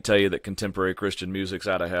 I can't tell you that contemporary Christian music's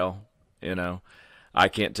out of hell, I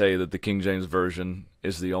can't tell you that the King James Version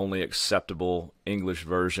is the only acceptable English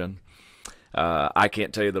version. I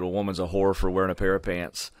can't tell you that a woman's a whore for wearing a pair of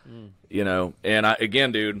pants. And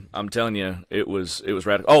again, dude, I'm telling you, it was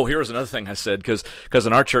radical. Oh, here was another thing I said, because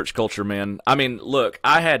in our church culture, man, I mean, look,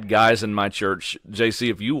 I had guys in my church, JC,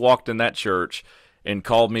 if you walked in that church and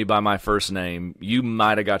called me by my first name, you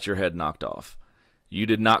might have got your head knocked off. You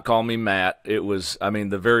did not call me Matt. It was,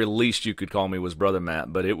 the very least you could call me was Brother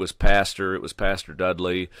Matt, but it was Pastor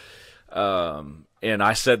Dudley. And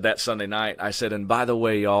I said that Sunday night, I said, "And by the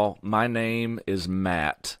way, y'all, my name is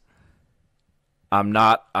Matt. I'm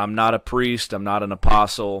not a priest. I'm not an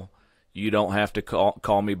apostle. You don't have to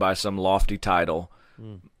call me by some lofty title."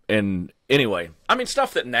 And anyway,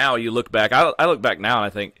 stuff that now you look back, I look back now and I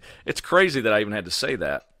think it's crazy that I even had to say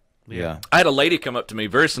that. Yeah. I had a lady come up to me,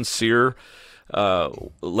 very sincere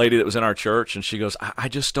lady that was in our church, and she goes, I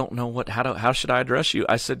just don't know how should I address you?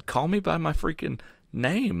 I said, "Call me by my freaking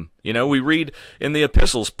name." We read in the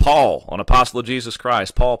epistles, Paul, an apostle of Jesus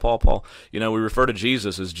Christ, Paul. We refer to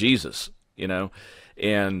Jesus as Jesus,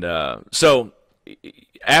 And so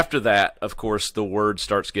after that, of course, the word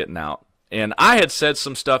starts getting out. And I had said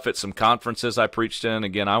some stuff at some conferences I preached in.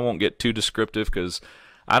 Again, I won't get too descriptive because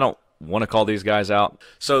I don't want to call these guys out.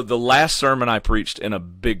 So the last sermon I preached in a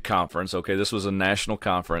big conference, okay, this was a national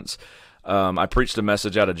conference, I preached a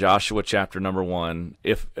message out of Joshua chapter number 1.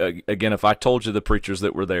 If I told you the preachers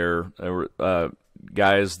that were there were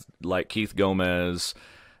guys like Keith Gomez,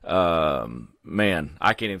 man,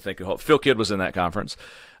 I can't even think of Phil Kidd was in that conference.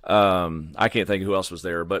 I can't think of who else was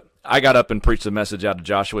there, but I got up and preached a message out of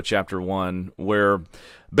Joshua chapter 1 where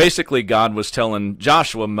basically God was telling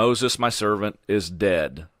Joshua, "Moses, my servant, is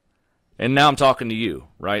dead." and now I'm talking to you,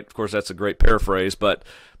 right? Of course, that's a great paraphrase, but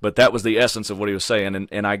that was the essence of what he was saying.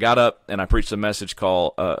 And I got up and I preached a message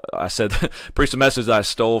called, preached a message that I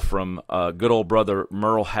stole from good old brother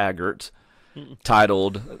Merle Haggart,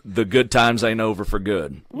 titled, "The Good Times Ain't Over for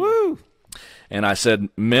Good." Woo! And I said,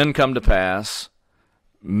 men come to pass,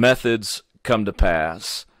 methods come to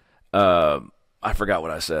pass. I forgot what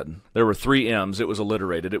I said. There were 3 M's. It was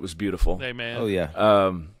alliterated. It was beautiful. Amen. Oh,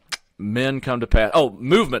 yeah. Men come to pass. Oh,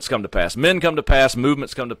 movements come to pass. Men come to pass.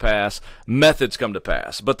 Movements come to pass. Methods come to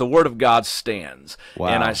pass. But the Word of God stands. Wow.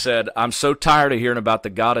 And I said, I'm so tired of hearing about the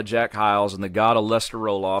God of Jack Hyles and the God of Lester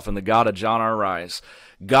Roloff and the God of John R. Rice.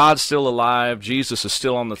 God's still alive. Jesus is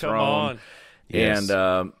still on the throne. On. Yes.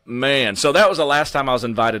 And, man, so that was the last time I was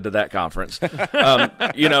invited to that conference.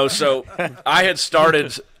 So I had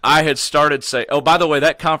started saying, oh, by the way,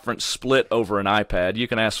 that conference split over an iPad. You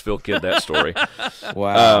can ask Phil Kidd that story.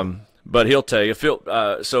 Wow. But he'll tell you.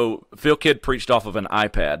 Phil Kidd preached off of an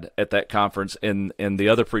iPad at that conference, and the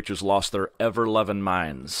other preachers lost their ever-loving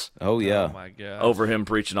minds. Oh, yeah. Oh, my God. Over him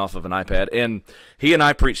preaching off of an iPad. And he and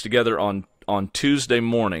I preached together on Tuesday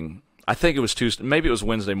morning. I think it was Tuesday, maybe it was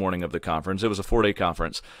Wednesday morning of the conference. It was a 4-day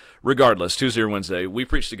conference. Regardless, Tuesday or Wednesday, we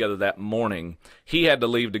preached together that morning. He had to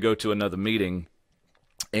leave to go to another meeting,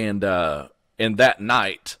 and that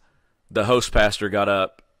night, the host pastor got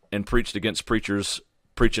up and preached against preachers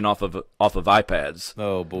preaching off of iPads.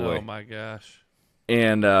 Oh, boy. Oh, my gosh.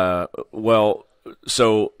 And,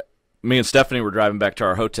 so me and Stephanie were driving back to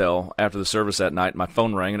our hotel after the service that night. My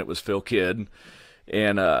phone rang, and it was Phil Kidd.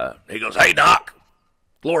 And he goes, "Hey, Doc.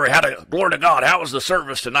 Glory to God. How was the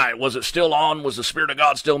service tonight? Was it still on? Was the Spirit of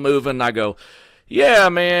God still moving?" And I go, "Yeah,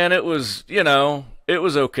 man, it was, it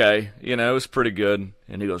was okay. It was pretty good."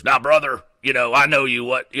 And he goes, "Now, brother, I know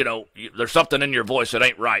there's something in your voice that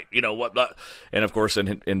ain't right. What?" And of course,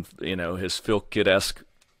 in his Phil Kidd-esque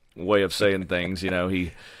way of saying things, he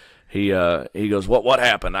goes, what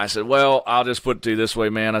happened? I said, "Well, I'll just put it to you this way,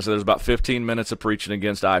 man." I said, "There's about 15 minutes of preaching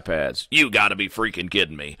against iPads." "You got to be freaking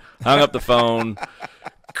kidding me." Hung up the phone.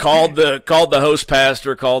 Called the host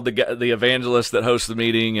pastor, called the evangelist that hosts the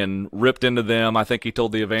meeting, and ripped into them. I think he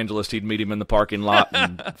told the evangelist he'd meet him in the parking lot.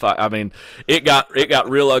 And it got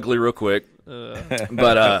real ugly real quick.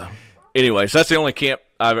 But anyway, so that's the only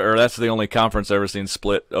that's the only conference I've ever seen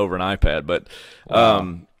split over an iPad. But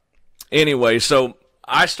anyway, so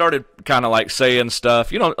I started kind of like saying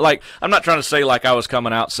stuff, like I'm not trying to say like I was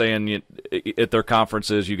coming out saying at their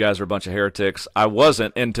conferences, you guys are a bunch of heretics. I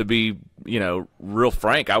wasn't, and to be, real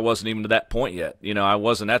frank, I wasn't even to that point yet. I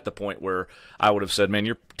wasn't at the point where I would have said, "Man,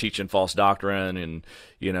 you're teaching false doctrine and,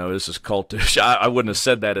 this is cultish." I wouldn't have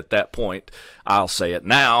said that at that point. I'll say it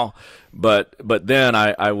now, but then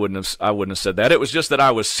I wouldn't have said that. It was just that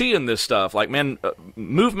I was seeing this stuff like, man,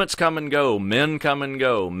 movements come and go, men come and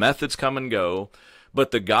go, methods come and go.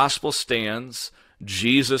 But the gospel stands.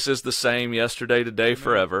 Jesus is the same yesterday, today,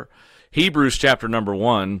 forever. Hebrews chapter number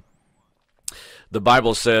 1, the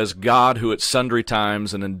Bible says, "God who at sundry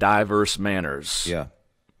times and in diverse manners." Yeah.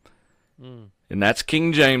 And that's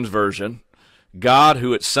King James Version. God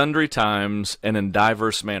who at sundry times and in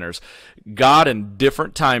diverse manners. God in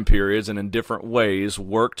different time periods and in different ways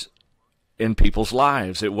worked in people's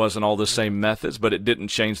lives. It wasn't all the same methods, but it didn't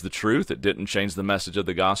change the truth. It didn't change the message of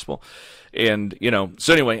the gospel. And,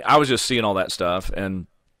 so anyway, I was just seeing all that stuff, and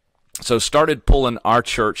so started pulling our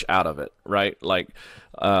church out of it, right? Like,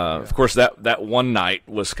 of course, that one night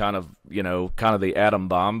was kind of the atom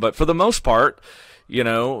bomb, but for the most part,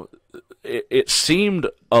 it seemed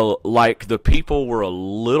like the people were a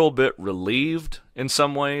little bit relieved in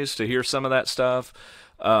some ways to hear some of that stuff.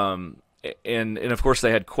 And of course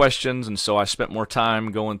they had questions, and so I spent more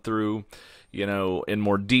time going through, in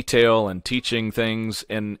more detail and teaching things,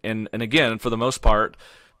 and again, for the most part,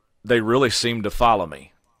 they really seemed to follow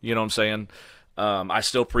me. You know what I'm saying? I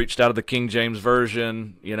still preached out of the King James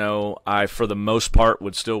Version. I, for the most part,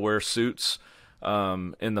 would still wear suits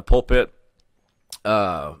in the pulpit.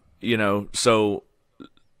 So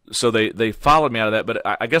they followed me out of that. But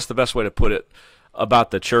I guess the best way to put it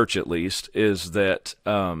about the church, at least, is that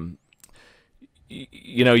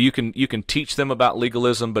you can teach them about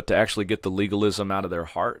legalism, but to actually get the legalism out of their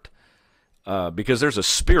heart, because there's a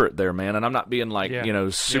spirit there, man. And I'm not being like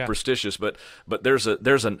superstitious, but there's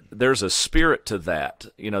a spirit to that,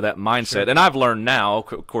 that mindset. Sure. And I've learned now,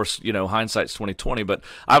 of course, hindsight's 20/20, but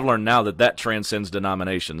I've learned now that transcends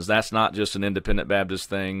denominations. That's not just an independent Baptist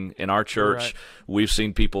thing. In our church, right, we've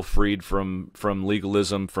seen people freed from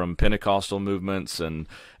legalism, from Pentecostal movements and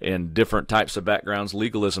different types of backgrounds.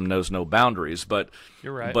 Legalism knows no boundaries, but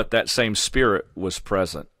you're right. But that same spirit was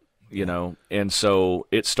present. And so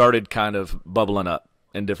it started kind of bubbling up,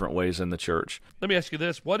 in different ways in the church. Let me ask you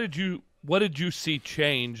this: What did you see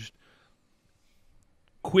changed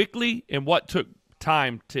quickly, and what took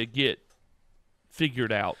time to get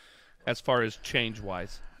figured out as far as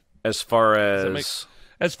change-wise? As far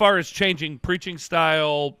as changing preaching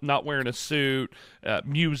style, not wearing a suit,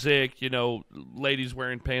 music, ladies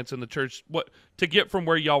wearing pants in the church. What to get from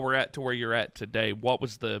where y'all were at to where you're at today? What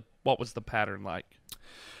was the pattern like?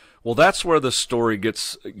 Well, that's where the story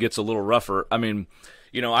gets a little rougher. I mean,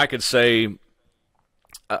 I could say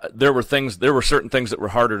there were certain things that were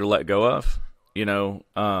harder to let go of.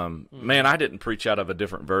 Man, I didn't preach out of a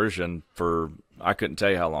different version for I couldn't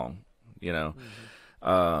tell you how long.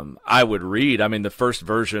 I would read. I mean, the first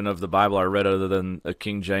version of the Bible I read, other than a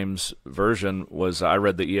King James version, was I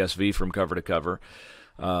read the ESV from cover to cover,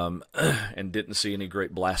 and didn't see any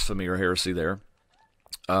great blasphemy or heresy there.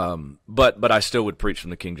 But I still would preach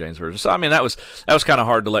from the King James version. So I mean, that was kind of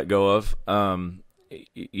hard to let go of.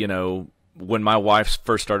 When my wife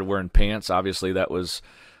first started wearing pants, obviously that was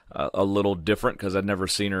a little different because I'd never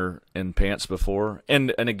seen her in pants before.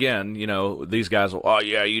 And again, these guys will, oh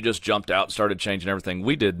yeah, you just jumped out and started changing everything.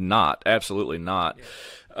 We did not, absolutely not.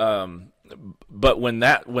 Yeah. But when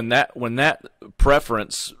that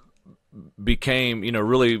preference became,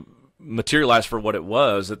 really materialized for what it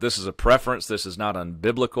was, that this is a preference, this is not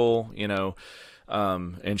unbiblical,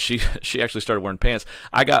 and she actually started wearing pants.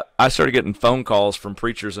 I started getting phone calls from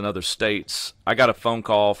preachers in other states. I got a phone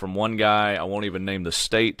call from one guy, I won't even name the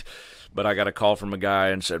state, but I got a call from a guy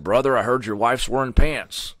and said, "Brother, I heard your wife's wearing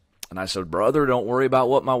pants." And I said, "Brother, don't worry about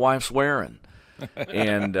what my wife's wearing."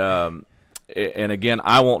 And again,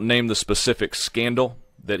 I won't name the specific scandal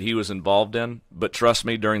that he was involved in, but trust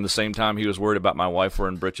me, during the same time he was worried about my wife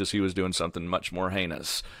wearing breeches, he was doing something much more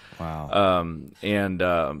heinous. Wow.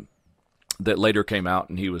 That later came out,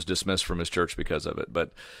 and he was dismissed from his church because of it.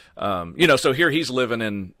 But, so here he's living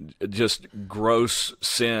in just gross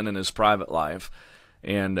sin in his private life,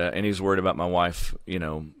 and he's worried about my wife,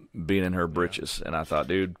 being in her breeches. And I thought,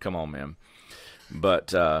 dude, come on, man. But,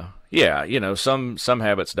 some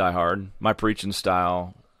habits die hard. My preaching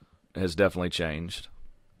style has definitely changed.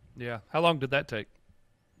 Yeah. How long did that take?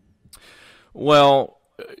 Well,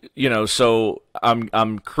 so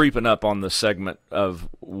I'm creeping up on the segment of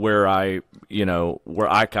where I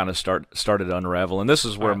kind of started to unravel, and this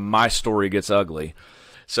is where my story gets ugly.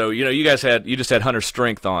 So, you just had Hunter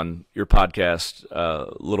Strength on your podcast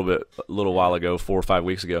a little while ago, 4 or 5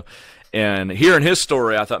 weeks ago. And hearing his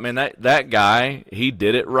story, I thought, man, that guy, he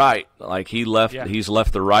did it right. Like he's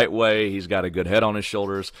left the right way. He's got a good head on his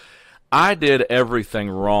shoulders. I did everything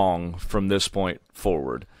wrong from this point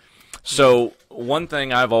forward. So one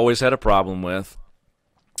thing I've always had a problem with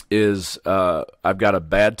is I've got a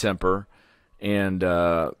bad temper, and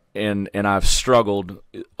I've struggled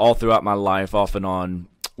all throughout my life, off and on,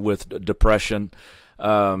 with depression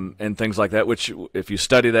and things like that. Which, if you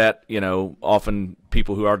study that, often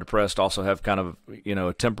people who are depressed also have kind of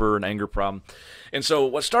a temper and anger problem. And so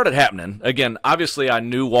what started happening, again, obviously I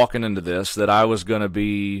knew walking into this that I was going to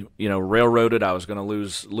be railroaded. I was going to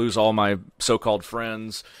lose all my so-called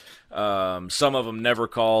friends. Some of them never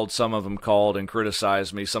called. Some of them called and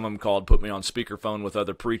criticized me. Some of them called, put me on speakerphone with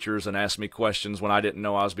other preachers and asked me questions when I didn't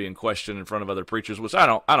know I was being questioned in front of other preachers, which I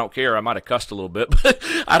don't care. I might have cussed a little bit, but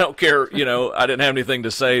I don't care. I didn't have anything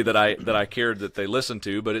to say that I cared that they listened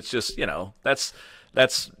to, but it's just,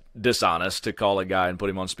 that's dishonest to call a guy and put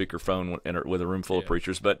him on speakerphone with a room full of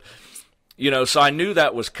preachers. But, so I knew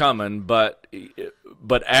that was coming, but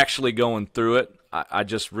actually going through it, I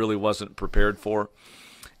just really wasn't prepared for.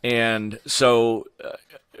 And so,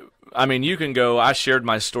 you can go, I shared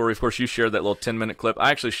my story. Of course, you shared that little 10-minute clip. I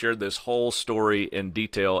actually shared this whole story in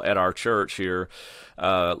detail at our church here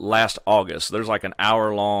last August. There's like an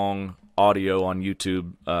hour-long audio on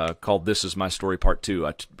YouTube called This Is My Story Part 2.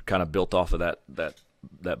 I kind of built off of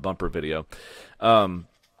that bumper video.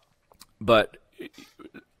 But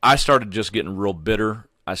I started just getting real bitter.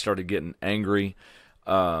 I started getting angry.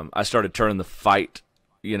 I started turning the fight,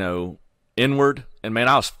 inward. And man,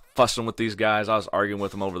 I was fussing with these guys. I was arguing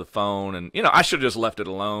with them over the phone, and I should have just left it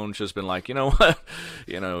alone. Just been like, what,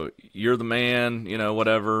 you're the man.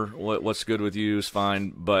 Whatever. What's good with you is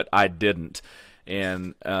fine. But I didn't,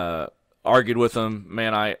 and argued with them.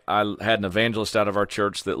 Man, I had an evangelist out of our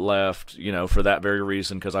church that left. For that very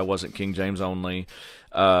reason, because I wasn't King James only.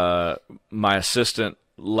 My assistant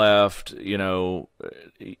left.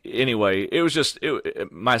 Anyway, it was just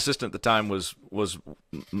my assistant at the time was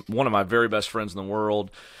one of my very best friends in the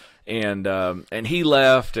world, and he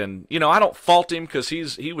left, and I don't fault him because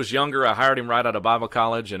he was younger. I hired him right out of Bible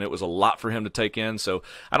college, and it was a lot for him to take in, so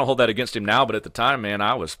I don't hold that against him now. But at the time, man,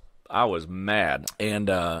 I was mad and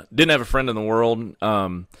didn't have a friend in the world.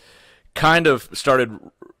 Kind of started,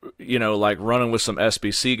 like running with some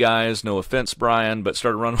SBC guys. No offense, Brian, but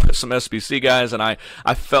started running with some SBC guys, and I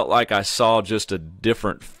felt like I saw just a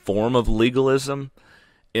different form of legalism.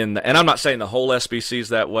 And I'm not saying the whole SBC is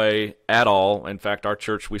that way at all. In fact, our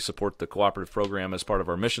church, we support the cooperative program as part of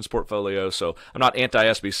our missions portfolio, so I'm not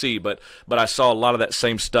anti-SBC, but I saw a lot of that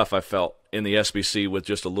same stuff I felt in the SBC with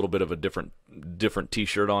just a little bit of a different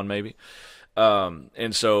T-shirt on maybe.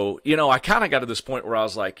 And so, I kind of got to this point where I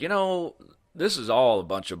was like, this is all a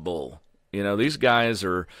bunch of bull. These guys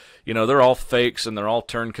are, they're all fakes and they're all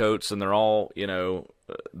turncoats and they're all,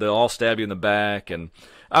 they'll all stab you in the back. And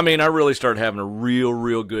I really started having a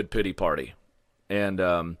real good pity party.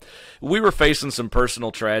 And we were facing some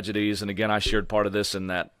personal tragedies. And again, I shared part of this in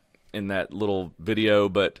that little video,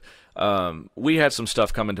 but we had some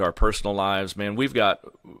stuff come into our personal lives, man.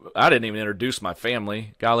 I didn't even introduce my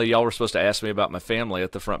family. Golly, y'all were supposed to ask me about my family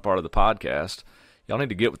at the front part of the podcast. Y'all need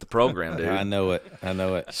to get with the program, dude. I know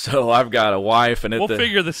it. So I've got a wife, and we'll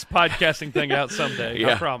figure this podcasting thing out someday.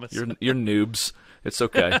 Yeah, I promise. You're noobs. It's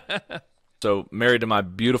okay. So married to my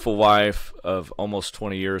beautiful wife of almost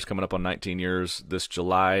 20 years, coming up on 19 years this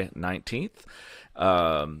July 19th.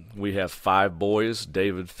 We have 5 boys,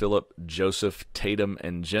 David, Philip, Joseph, Tatum,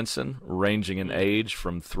 and Jensen, ranging in age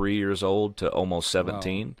from 3 years old to almost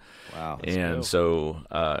 17. Wow. And so,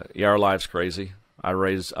 our life's crazy.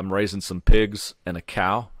 I'm raising some pigs and a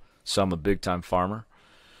cow, so I'm a big-time farmer.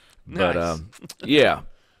 Nice. But,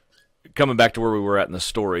 coming back to where we were at in the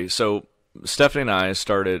story. So Stephanie and I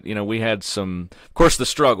started, we had some, of course, the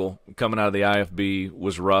struggle coming out of the IFB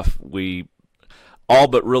was rough. We all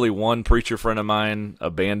but really one preacher friend of mine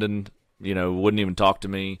abandoned, wouldn't even talk to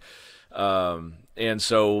me. And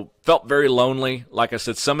so felt very lonely. Like I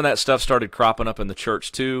said, some of that stuff started cropping up in the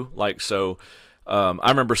church too. I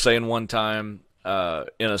remember saying one time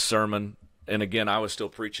in a sermon, and again, I was still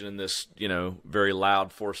preaching in this, very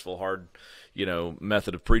loud, forceful, hard,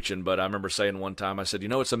 method of preaching. But I remember saying one time, I said,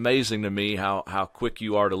 it's amazing to me how quick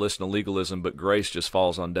you are to listen to legalism, but grace just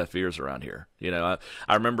falls on deaf ears around here. I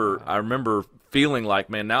remember feeling like,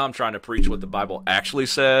 man, now I'm trying to preach what the Bible actually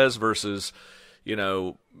says versus,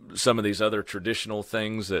 some of these other traditional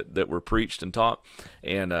things that were preached and taught.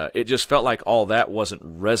 And it just felt like all that wasn't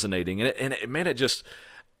resonating. And it made it just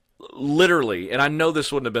literally, and I know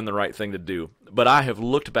this wouldn't have been the right thing to do, but I have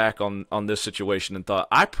looked back on this situation and thought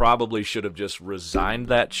I probably should have just resigned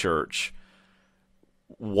that church,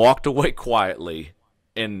 walked away quietly,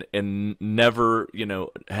 and never,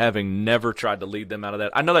 having never tried to lead them out of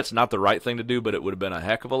that. I know that's not the right thing to do, but it would have been a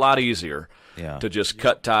heck of a lot easier to just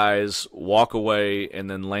cut ties, walk away, and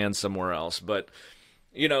then land somewhere else. But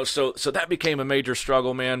so that became a major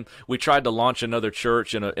struggle, man. We tried to launch another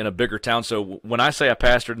church in a bigger town. So when I say I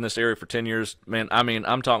pastored in this area for 10 years, man,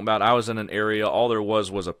 I'm talking about I was in an area, all there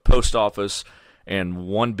was a post office and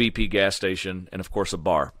one BP gas station and, of course, a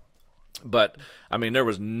bar. But, there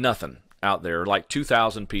was nothing out there. Like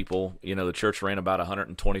 2,000 people, the church ran about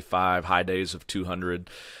 125, high days of 200.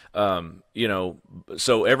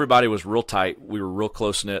 So everybody was real tight. We were real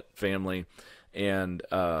close-knit family. And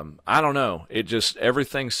I don't know, it just,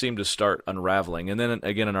 everything seemed to start unraveling. And then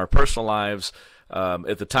again, in our personal lives,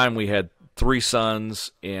 at the time we had 3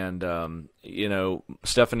 sons, and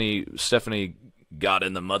Stephanie got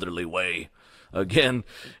in the motherly way again,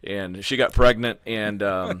 and she got pregnant, and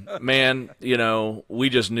man, we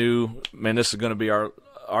just knew, man, this is going to be our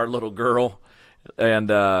little girl. And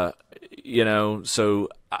so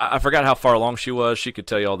I forgot how far along she was. She could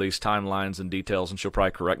tell you all these timelines and details, and she'll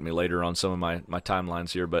probably correct me later on some of my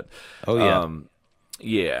timelines here. But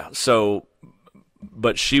yeah. So,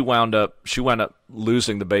 but she wound up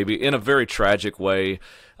losing the baby in a very tragic way.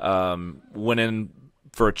 Went in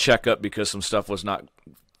for a checkup because some stuff was not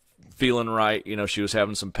feeling right. She was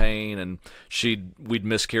having some pain, and we'd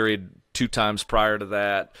miscarried 2 times prior to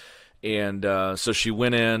that. And so she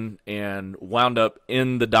went in and wound up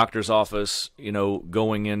in the doctor's office,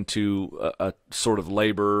 going into a sort of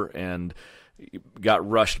labor, and got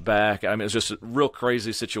rushed back. It was just a real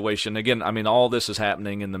crazy situation. Again, all this is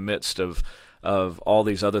happening in the midst of all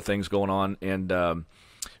these other things going on. And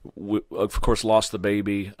we, of course, lost the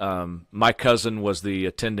baby. My cousin was the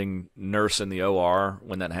attending nurse in the OR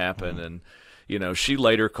when that happened. And she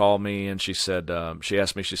later called me and she said, she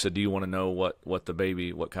asked me, she said, do you want to know what the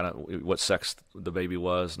baby, what sex the baby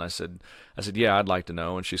was? And I said, yeah, I'd like to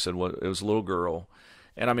know. And she said, well, it was a little girl.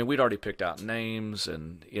 And we'd already picked out names,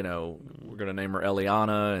 and, we're going to name her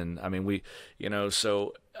Eliana. And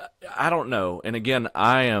so I don't know. And again,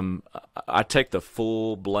 I take the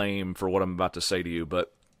full blame for what I'm about to say to you,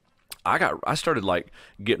 but I started like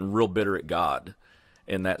getting real bitter at God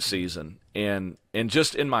in that season, and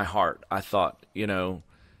just in my heart, I thought,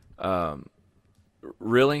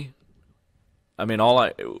 really? I mean,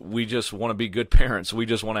 we just want to be good parents. We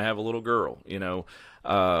just want to have a little girl, and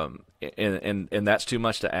that's too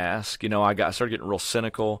much to ask. I started getting real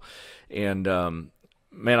cynical, and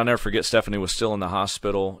man, I'll never forget, Stephanie was still in the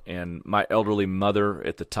hospital, and my elderly mother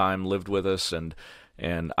at the time lived with us, and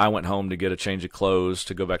I went home to get a change of clothes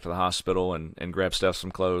to go back to the hospital and grab Steph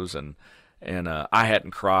some clothes, and I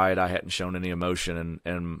hadn't cried, I hadn't shown any emotion,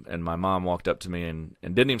 and my mom walked up to me and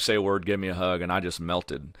didn't even say a word, gave me a hug, and I just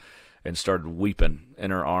melted and started weeping in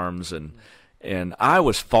her arms, and I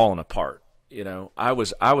was falling apart. I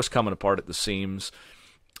was coming apart at the seams.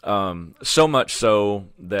 So much so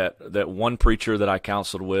that one preacher that I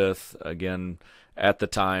counseled with, again, at the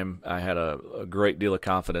time, I had a great deal of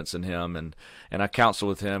confidence in him, and I counseled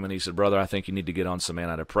with him, and he said, "Brother, I think you need to get on some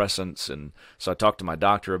antidepressants." And so I talked to my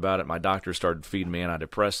doctor about it. My doctor started feeding me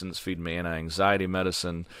antidepressants, feeding me anti-anxiety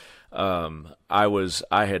medicine. I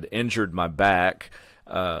had injured my back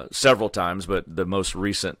several times, but the most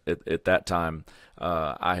recent at that time,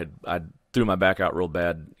 I threw my back out real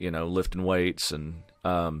bad, lifting weights, and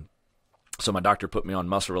so my doctor put me on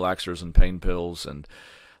muscle relaxers and pain pills, and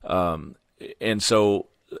so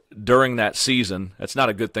during that season, it's not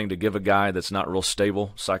a good thing to give a guy that's not real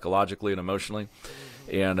stable psychologically and emotionally.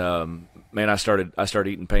 And man, I started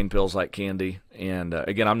eating pain pills like candy. And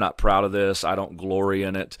again, I'm not proud of this. I don't glory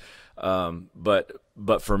in it.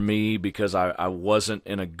 But for me, because I wasn't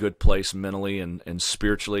in a good place mentally and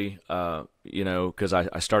spiritually, because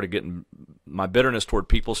I started getting, my bitterness toward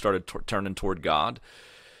people started turning toward God.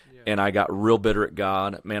 And I got real bitter at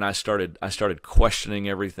God. Man, I started questioning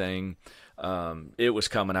everything. It was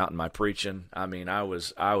coming out in my preaching. I mean, I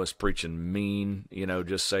was preaching mean,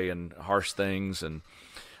 just saying harsh things, and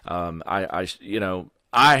I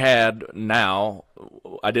had, now,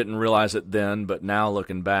 I didn't realize it then, but now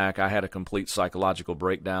looking back, I had a complete psychological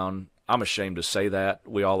breakdown. I'm ashamed to say that.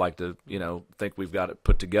 We all like to, think we've got it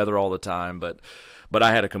put together all the time, but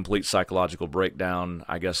I had a complete psychological breakdown.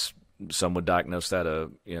 I guess some would diagnose that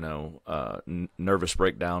nervous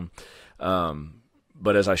breakdown.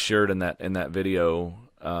 But as I shared in that video,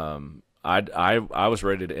 I was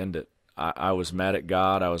ready to end it. I was mad at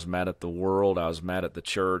God. I was mad at the world. I was mad at the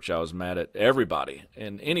church. I was mad at everybody,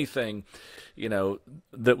 and anything,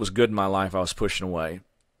 that was good in my life, I was pushing away.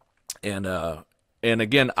 And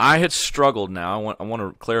again, I had struggled. Now I want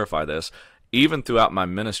to clarify this. Even throughout my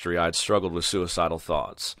ministry, I'd struggled with suicidal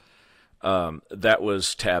thoughts. That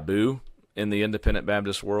was taboo in the independent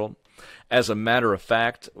Baptist world. As a matter of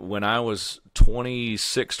fact, when I was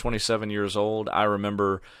 26, 27 years old, I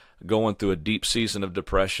remember going through a deep season of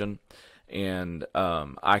depression, and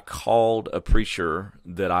I called a preacher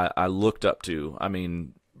that I looked up to. I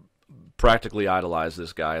mean, practically idolized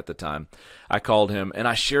this guy at the time. I called him, and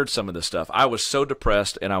I shared some of this stuff. I was so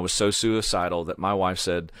depressed, and I was so suicidal that my wife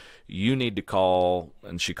said, "You need to call,"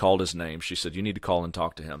 and she called his name. She said, "You need to call and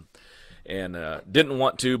talk to him." And didn't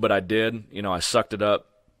want to, but I did. I sucked it up.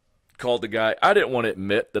 Called the guy. I didn't want to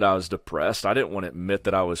admit that I was depressed. I didn't want to admit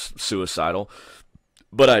that I was suicidal,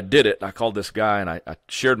 but I did it. I called this guy, and I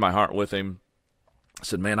shared my heart with him. I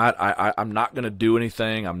said, "Man, I'm not going to do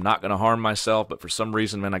anything. I'm not going to harm myself, but for some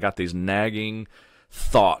reason, man, I got these nagging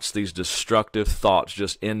thoughts, these destructive thoughts.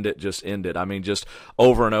 Just end it, just end it." I mean, just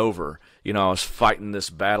over and over. I was fighting this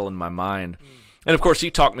battle in my mind. And, of course, he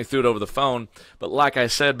talked me through it over the phone. But like I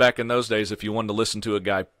said, back in those days, if you wanted to listen to a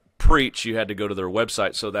guy preach, you had to go to their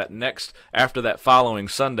website. So after that following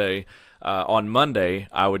Sunday, on Monday,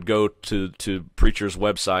 I would go to preachers'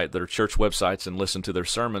 website, their church websites, and listen to their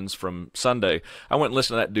sermons from Sunday. I went and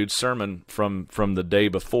listened to that dude's sermon from the day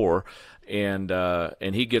before, and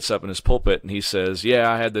he gets up in his pulpit and he says,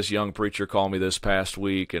 "Yeah, I had this young preacher call me this past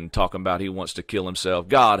week and talking about he wants to kill himself.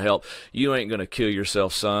 God help, you ain't going to kill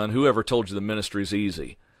yourself, son. Whoever told you the ministry's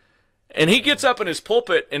easy?" And he gets up in his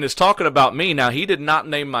pulpit and is talking about me. Now, he did not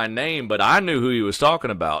name my name, but I knew who he was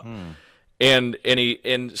talking about. And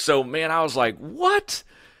so, man, I was like, what?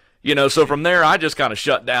 So from there, I just kind of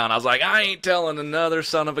shut down. I was like, I ain't telling another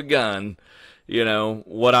son of a gun,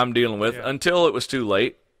 what I'm dealing with, until it was too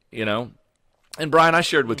late, And Brian, I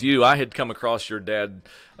shared with you, I had come across your dad,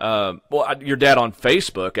 your dad on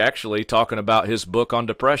Facebook, actually, talking about his book on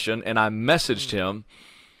depression, and I messaged him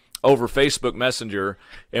over Facebook Messenger,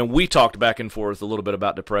 and we talked back and forth a little bit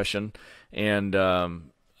about depression, and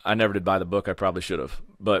I never did buy the book. I probably should have,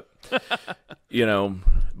 but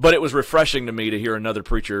but it was refreshing to me to hear another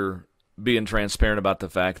preacher being transparent about the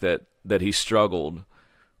fact that he struggled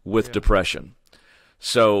with depression.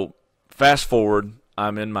 So fast forward,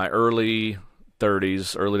 I'm in my early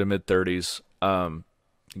 30s, early to mid 30s.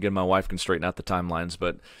 Again, my wife can straighten out the timelines,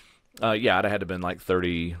 but yeah, I'd have had to been like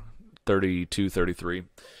 30, 32, 33.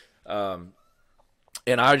 And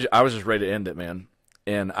I was just ready to end it, man.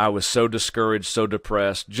 And I was so discouraged, so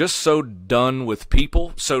depressed, just so done with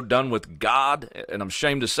people, so done with God. And I'm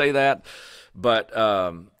ashamed to say that, but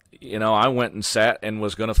I went and sat and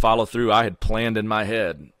was going to follow through. I had planned in my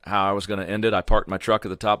head how I was going to end it. I parked my truck at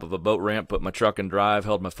the top of a boat ramp, put my truck in drive,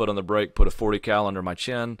 held my foot on the brake, put a 40 cal under my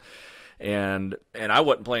chin, and I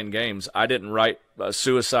wasn't playing games. I didn't write a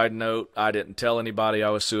suicide note. I didn't tell anybody I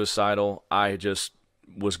was suicidal. I just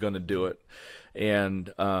was going to do it.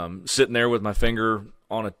 And sitting there with my finger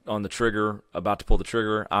on the trigger, about to pull the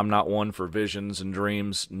trigger. I'm not one for visions and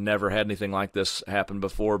dreams. Never had anything like this happen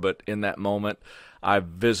before, but in that moment, I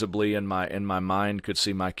visibly in my mind could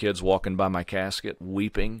see my kids walking by my casket,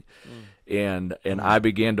 weeping, and I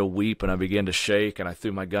began to weep and I began to shake, and I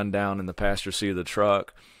threw my gun down in the passenger seat of the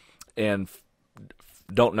truck, and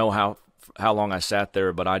don't know how long I sat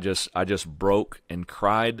there, but I just broke and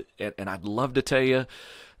cried, and I'd love to tell you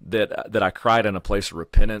that I cried in a place of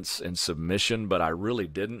repentance and submission, but I really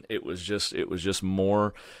didn't. It was just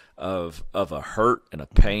more of a hurt and a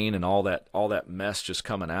pain and all that mess just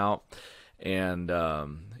coming out. And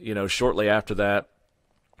shortly after that,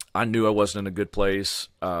 I knew I wasn't in a good place.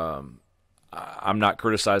 I'm not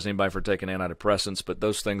criticizing anybody for taking antidepressants, but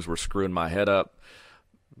those things were screwing my head up.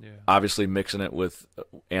 Yeah. Obviously mixing it with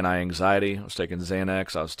anti-anxiety. I was taking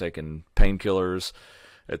Xanax. I was taking painkillers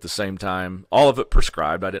at the same time, all of it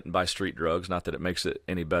prescribed. I didn't buy street drugs, not that it makes it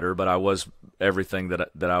any better, but everything that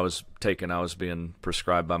I was taking, I was being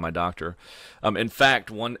prescribed by my doctor. In fact,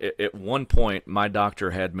 at one point, my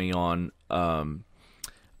doctor had me on,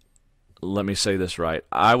 let me say this right,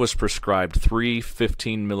 I was prescribed 3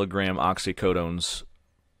 15-milligram oxycodones.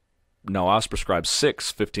 No, I was prescribed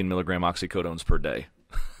 6 15-milligram oxycodones per day.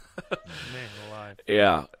 Man alive.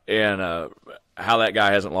 Yeah, and how that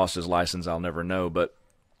guy hasn't lost his license, I'll never know, but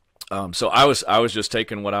so I was just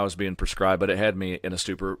taking what I was being prescribed, but it had me in a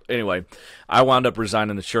stupor. Anyway, I wound up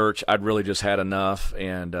resigning the church. I'd really just had enough,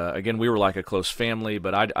 and again, we were like a close family,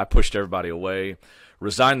 but I pushed everybody away.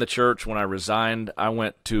 Resigned the church. When I resigned, I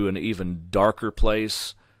went to an even darker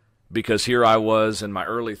place, because here I was in my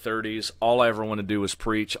early 30s. All I ever wanted to do was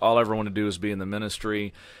preach. All I ever wanted to do was be in the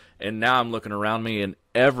ministry. And now I'm looking around me and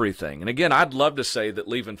everything. And again, I'd love to say that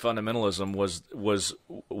leaving fundamentalism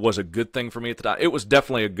was a good thing for me at the time. It was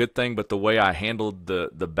definitely a good thing, but the way I handled the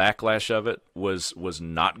backlash of it was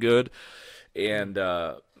not good. And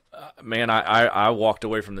man, I walked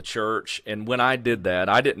away from the church. And when I did that,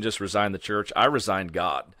 I didn't just resign the church. I resigned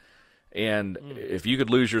God. And if you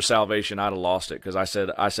could lose your salvation, I'd have lost it, because I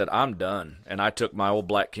said I'm done. And I took my old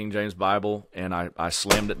black King James Bible and I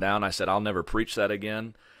slammed it down. I said, I'll never preach that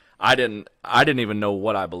again. I didn't even know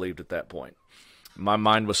what I believed at that point. My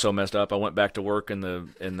mind was so messed up. I went back to work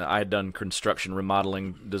I had done construction,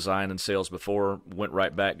 remodeling, design, and sales before. Went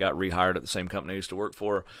right back, got rehired at the same company I used to work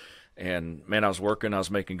for. And man, I was working, I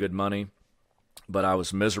was making good money, but I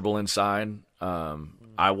was miserable inside.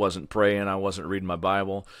 I wasn't praying, I wasn't reading my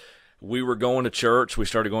Bible. We were going to church. We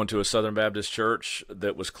started going to a Southern Baptist church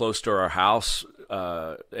that was close to our house,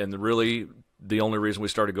 and really the only reason we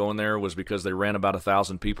started going there was because they ran about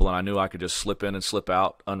 1,000 people, and I knew I could just slip in and slip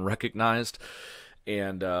out unrecognized.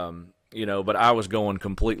 And but I was going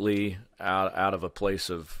completely out of a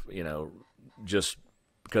place of just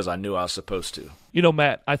because I knew I was supposed to.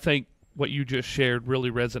 Matt, I think what you just shared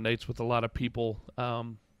really resonates with a lot of people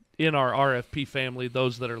in our RFP family,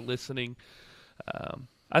 those that are listening.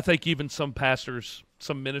 I think even some pastors,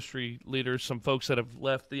 some ministry leaders, some folks that have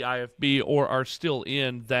left the IFB or are still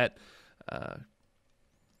in that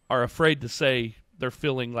are afraid to say they're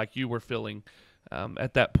feeling like you were feeling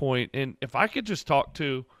at that point. And if I could just talk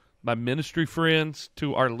to my ministry friends,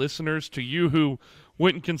 to our listeners, to you who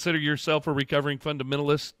wouldn't consider yourself a recovering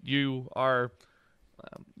fundamentalist, you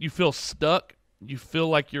feel stuck, you feel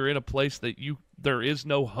like you're in a place that there is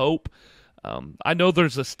no hope. I know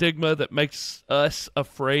there's a stigma that makes us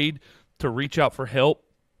afraid to reach out for help.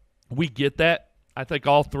 We get that. I think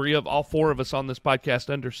all four of us on this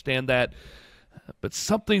podcast understand that. But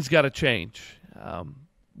something's got to change. I'm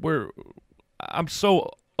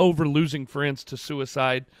so over losing friends to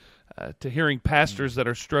suicide, to hearing pastors that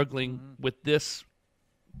are struggling with this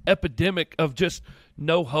epidemic of just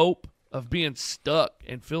no hope, of being stuck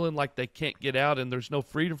and feeling like they can't get out and there's no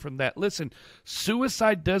freedom from that. Listen,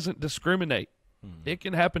 suicide doesn't discriminate. It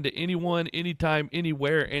can happen to anyone, anytime,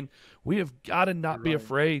 anywhere, and we have got to not be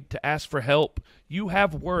afraid to ask for help. You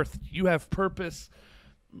have worth. You have purpose.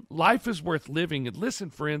 life is worth living. And listen,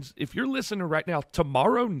 friends, if you're listening right now,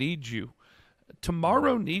 tomorrow needs you.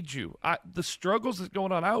 Tomorrow needs you. The struggles that's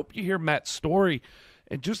going on. I hope you hear Matt's story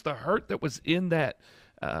and just the hurt that was in that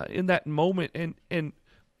moment. And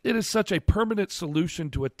it is such a permanent solution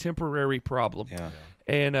to a temporary problem. Yeah.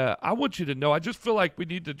 And I want you to know, I just feel like we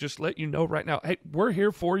need to just let you know right now, hey, we're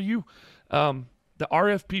here for you. The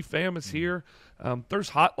RFP fam is here.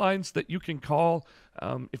 There's hotlines that you can call.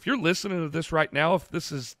 If you're listening to this right now, if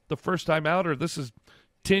this is the first time out or this is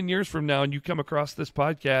 10 years from now and you come across this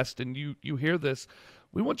podcast and you hear this,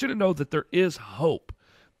 we want you to know that there is hope.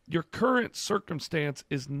 Your current circumstance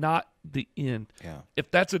is not the end. Yeah.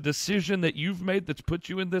 If that's a decision that you've made that's put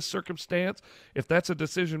you in this circumstance, if that's a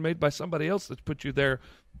decision made by somebody else that's put you there,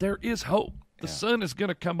 there is hope. The sun is going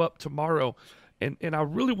to come up tomorrow. And I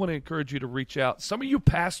really want to encourage you to reach out. Some of you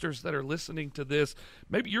pastors that are listening to this,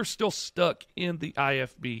 maybe you're still stuck in the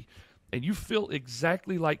IFB and you feel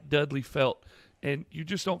exactly like Dudley felt. And you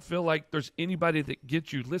just don't feel like there's anybody that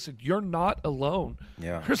gets you. Listen, you're not alone.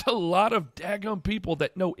 Yeah. There's a lot of daggone people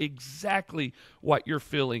that know exactly what you're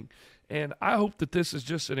feeling. And I hope that this is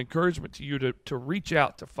just an encouragement to you to reach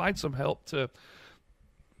out, to find some help,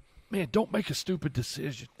 don't make a stupid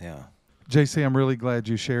decision. Yeah. JC, I'm really glad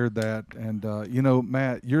you shared that. And,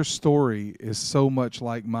 Matt, your story is so much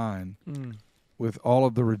like mine with all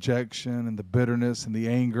of the rejection and the bitterness and the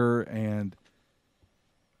anger and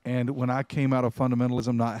when I came out of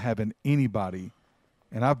fundamentalism, not having anybody,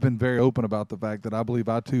 and I've been very open about the fact that I believe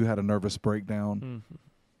I too had a nervous breakdown. Mm-hmm.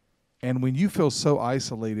 And when you feel so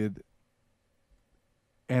isolated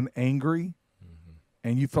and angry,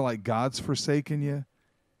 and you feel like God's forsaken you,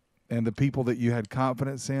 and the people that you had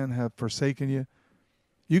confidence in have forsaken you,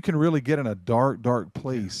 you can really get in a dark, dark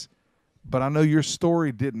place. But I know your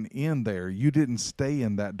story didn't end there. You didn't stay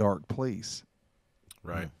in that dark place.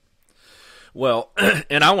 Right. Well,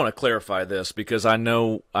 and I want to clarify this because I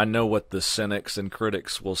know what the cynics and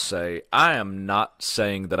critics will say. I am not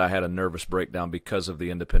saying that I had a nervous breakdown because of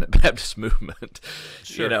the Independent Baptist movement.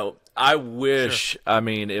 Sure. I wish, sure.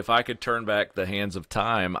 If I could turn back the hands of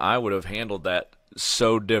time, I would have handled that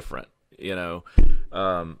so different. I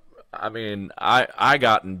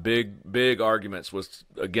got in big arguments with,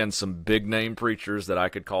 again, some big name preachers that I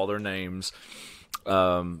could call their names.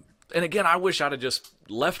 And again, I wish I'd have just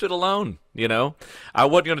left it alone. I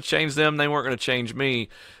wasn't going to change them. They weren't going to change me.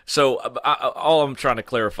 So all I'm trying to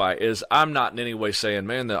clarify is I'm not in any way saying,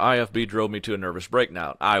 man, the IFB drove me to a nervous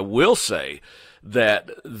breakdown. I will say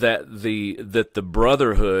that the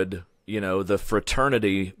brotherhood, the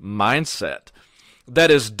fraternity mindset that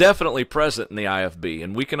is definitely present in the IFB,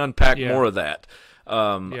 and we can unpack more of that.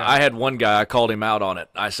 I had one guy, I called him out on it.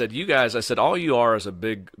 I said, you guys, all you are is a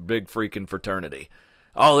big freaking fraternity.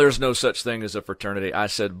 Oh, there's no such thing as a fraternity. I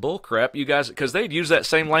said, bull crap, you guys, because they'd use that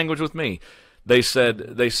same language with me. They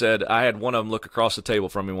said, I had one of them look across the table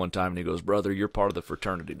from me one time, and he goes, brother, you're part of the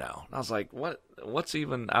fraternity now. And I was like, what's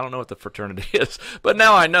even, I don't know what the fraternity is. But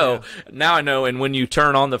now I know. Yeah. Now I know, and when you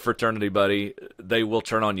turn on the fraternity, buddy, they will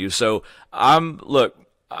turn on you. So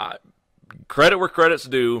credit where credit's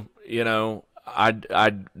due.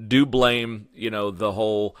 I do blame,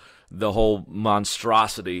 the whole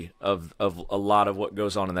monstrosity of a lot of what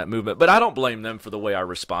goes on in that movement. But I don't blame them for the way I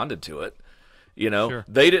responded to it. Sure.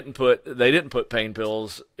 They didn't put pain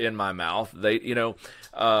pills in my mouth.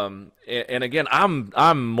 And again,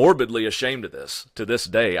 I'm morbidly ashamed of this to this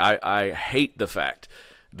day. I hate the fact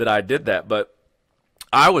that I did that, but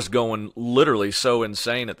I was going literally so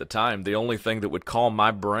insane at the time. The only thing that would calm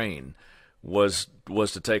my brain was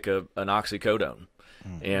to take an oxycodone.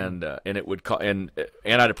 Mm-hmm. And it would and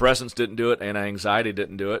antidepressants didn't do it, anti-anxiety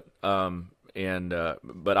didn't do it,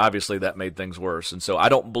 but obviously that made things worse. And so I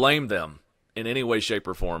don't blame them in any way, shape,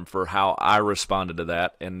 or form for how I responded to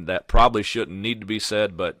that, and that probably shouldn't need to be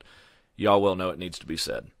said, but y'all will know it needs to be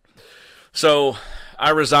said. So I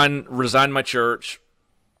resigned my church.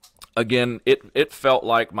 Again, it felt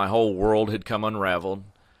like my whole world had come unraveled.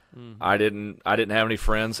 Mm-hmm. I didn't have any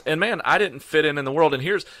friends, and man, I didn't fit in the world. And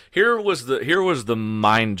here was the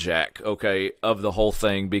mind jack, okay, of the whole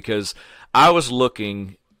thing, because I was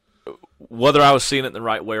looking, whether I was seeing it the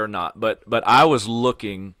right way or not, but I was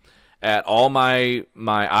looking at all my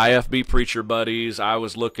IFB preacher buddies. I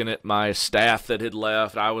was looking at my staff that had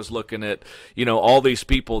left. I was looking at all these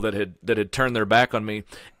people that had turned their back on me,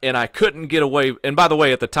 and I couldn't get away. And by the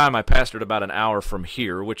way, at the time I pastored about an hour from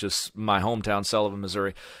here, which is my hometown, Sullivan,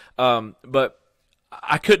 Missouri. But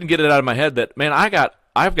I couldn't get it out of my head that, man,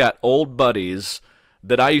 I've got old buddies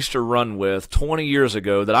that I used to run with 20 years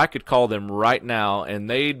ago that I could call them right now, and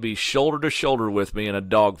they'd be shoulder to shoulder with me in a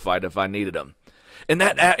dogfight if I needed them. And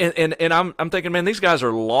I'm thinking, man, these guys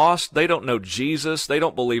are lost. They don't know Jesus. They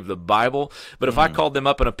don't believe the Bible. But if I called them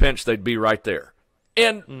up in a pinch, they'd be right there.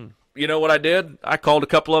 And you know what I did? I called a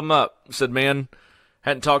couple of them up. Said, man,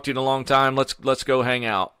 hadn't talked to you in a long time. Let's go hang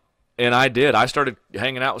out. And I did. I started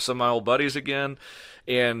hanging out with some of my old buddies again.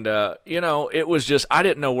 And, it was just, I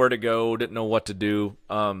didn't know where to go, didn't know what to do.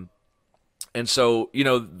 And so,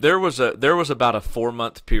 there was about a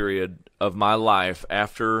 4-month period of my life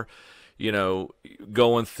after,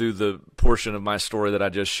 going through the portion of my story that I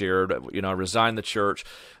just shared. I resigned the church.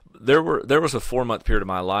 There was a 4-month period of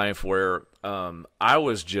my life where I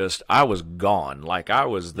was gone. Like, I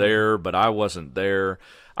was there, but I wasn't there.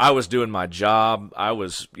 I was doing my job. I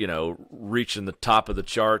was, reaching the top of the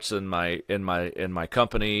charts in my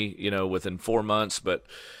company, within 4 months.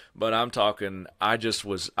 But I'm talking, I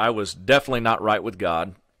was definitely not right with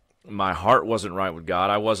God. My heart wasn't right with God.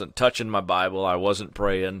 I wasn't touching my Bible. I wasn't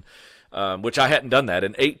praying, which I hadn't done that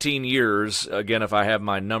in 18 years. Again, if I have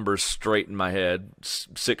my numbers straight in my head,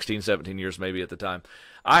 16, 17 years maybe at the time,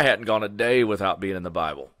 I hadn't gone a day without being in the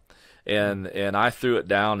Bible. And I threw it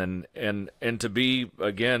down, and to be,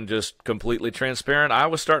 again, just completely transparent, I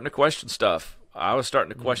was starting to question stuff. I was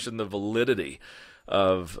starting to question the validity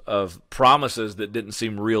of promises that didn't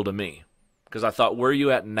seem real to me, because I thought, where are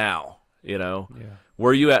you at now?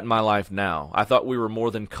 Where are you at in my life now? I thought we were more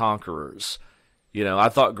than conquerors. I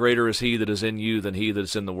thought greater is he that is in you than he that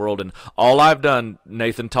is in the world. And all I've done,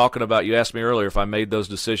 Nathan, talking about, you asked me earlier if I made those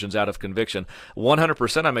decisions out of conviction.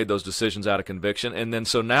 100% I made those decisions out of conviction. And then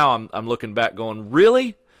so now I'm looking back going,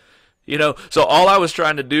 really? So all I was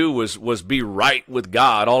trying to do was be right with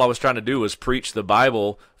God. All I was trying to do was preach the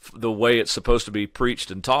Bible the way it's supposed to be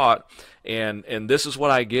preached and taught. And this is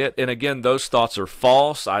what I get. And again, those thoughts are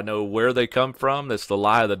false. I know where they come from. That's the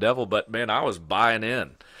lie of the devil. But man, I was buying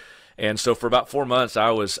in. And so for about 4 months, I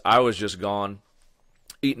was just gone,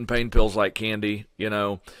 eating pain pills like candy.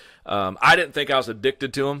 I didn't think I was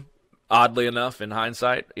addicted to them. Oddly enough, in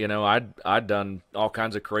hindsight, I'd done all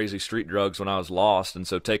kinds of crazy street drugs when I was lost, and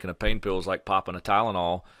so taking a pain pill is like popping a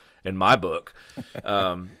Tylenol in my book.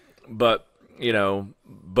 But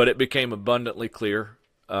it became abundantly clear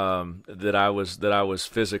that I was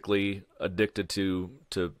physically addicted to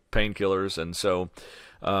painkillers, and so.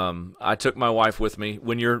 I took my wife with me.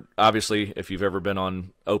 When you're, obviously, if you've ever been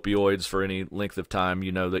on opioids for any length of time,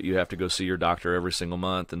 you know that you have to go see your doctor every single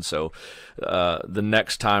month. And so the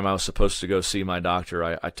next time I was supposed to go see my doctor,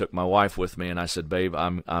 I took my wife with me, and I said, babe,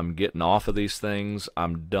 I'm getting off of these things.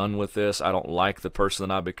 I'm done with this. I don't like the person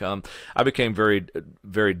that I've become. I became very,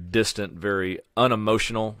 very distant, very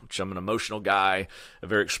unemotional, which I'm an emotional guy, a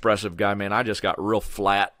very expressive guy. Man, I just got real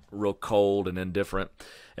flat, real cold and indifferent.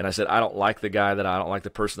 And I said, I don't like the guy I don't like the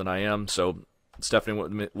person that I am. So Stephanie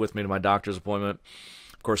went with me to my doctor's appointment.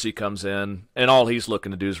 Of course, he comes in, and all he's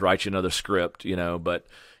looking to do is write you another script, but,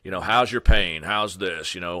 how's your pain? How's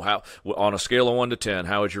this? How on a scale of 1 to 10,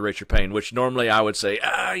 how would you rate your pain? Which normally I would say,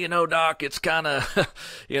 doc, it's kind of,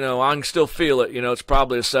 I can still feel it. It's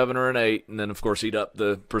probably a 7 or an 8. And then, of course, he'd up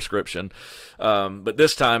the prescription. But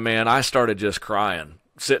this time, man, I started just crying,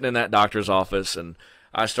 sitting in that doctor's office, and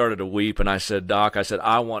I started to weep, and I said, Doc,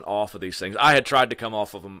 I want off of these things. I had tried to come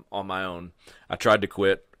off of them on my own. I tried to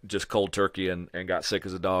quit, just cold turkey, and got sick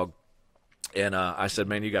as a dog. And I said,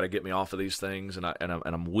 man, you got to get me off of these things. And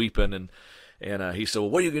I'm weeping, and he said, well,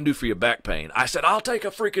 what are you going to do for your back pain? I said, I'll take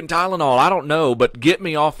a freaking Tylenol. I don't know, but get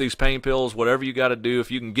me off these pain pills, whatever you got to do.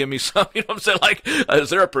 If you can give me some, what I'm saying? Like, is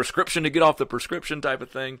there a prescription to get off the prescription type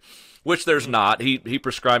of thing? Which there's not. He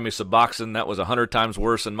prescribed me Suboxone. That was 100 times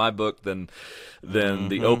worse in my book than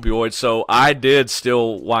the opioids. So I did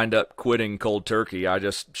still wind up quitting cold turkey. I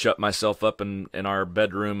just shut myself up in our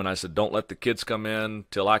bedroom, and I said, don't let the kids come in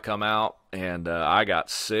till I come out. And I got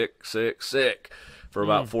sick for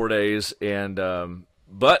about 4 days. And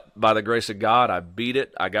but by the grace of God, I beat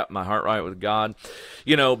it. I got my heart right with God.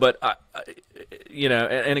 But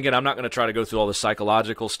and again, I'm not going to try to go through all the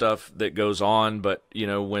psychological stuff that goes on, but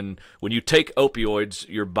when you take opioids,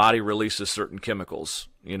 your body releases certain chemicals,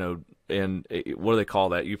 and what do they call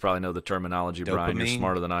that? You probably know the terminology, Dopamine. Brian. You're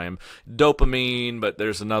smarter than I am. Dopamine, but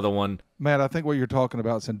there's another one. Matt, I think what you're talking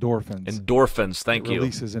about is endorphins. Endorphins, thank you. It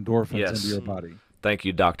releases endorphins Yes. into your body. Thank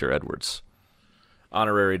you, Dr. Edwards.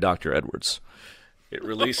 Honorary Dr. Edwards. It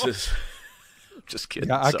releases... Just kidding.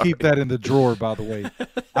 Yeah, I Sorry. keep that in the drawer, by the way.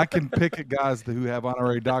 I can pick at guys who have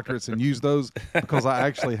honorary doctorates and use those because I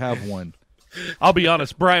actually have one. I'll be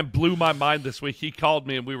honest, Brian blew my mind this week. He called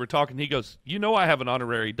me and we were talking. He goes, I have an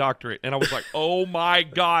honorary doctorate. And I was like, oh my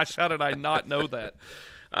gosh, how did I not know that?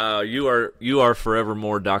 You are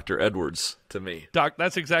forevermore Dr. Edwards to me. Doc,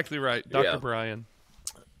 that's exactly right. Dr. Yeah. Brian.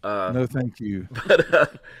 No, thank you.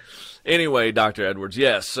 Anyway, Dr. Edwards,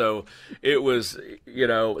 yes. So it was,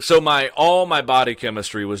 so all my body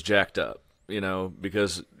chemistry was jacked up,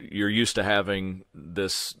 because you're used to having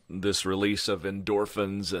this release of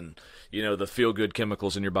endorphins and, the feel-good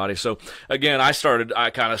chemicals in your body. So again, I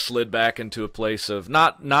kind of slid back into a place of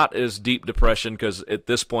not as deep depression, because at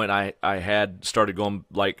this point I had started going,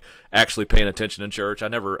 like, actually paying attention in church.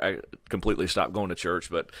 I completely stopped going to church,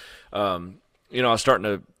 but, I was starting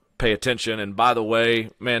to pay attention. And by the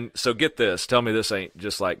way, man, so get this, tell me this ain't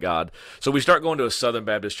just like God. So we start going to a Southern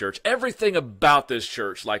Baptist church. Everything about this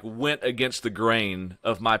church went against the grain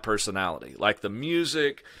of my personality. Like the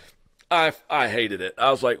music, I hated it.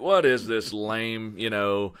 I was like, what is this lame,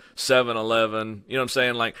 7-Eleven, you know what I'm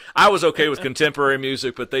saying? Like, I was okay with contemporary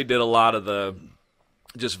music, but they did a lot of the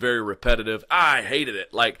just very repetitive. I hated it.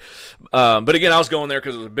 But again, I was going there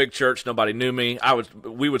because it was a big church. Nobody knew me.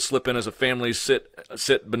 We would slip in as a family,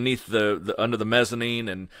 sit beneath the under the mezzanine,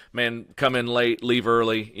 and man, come in late, leave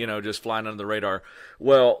early. Just flying under the radar.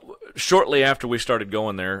 Well, shortly after we started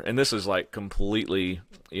going there, and this is like completely,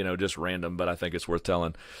 just random, but I think it's worth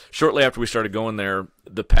telling. Shortly after we started going there,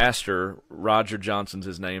 the pastor, Roger Johnson's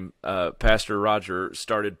his name, Pastor Roger,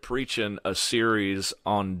 started preaching a series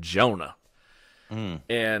on Jonah.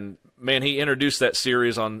 And man, he introduced that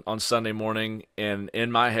series on Sunday morning, and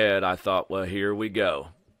in my head I thought, well, here we go.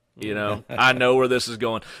 I know where this is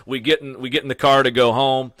going. We get in the car to go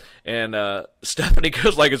home, and Stephanie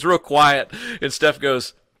goes, like, it's real quiet, and Steph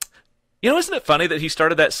goes, isn't it funny that he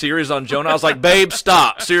started that series on Jonah? I was like, babe,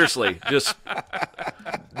 stop. Seriously, just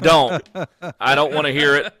don't. I don't want to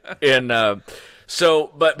hear it. And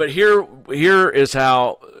but here is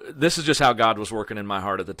how. This is just how God was working in my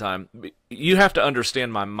heart at the time. You have to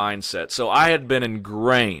understand my mindset. So I had been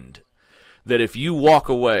ingrained that if you walk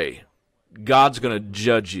away, God's going to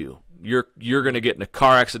judge you. You're going to get in a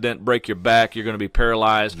car accident, break your back. You're going to be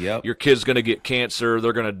paralyzed. Yep. Your kid's going to get cancer.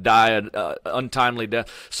 They're going to die an untimely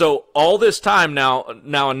death. So all this time now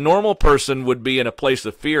a normal person would be in a place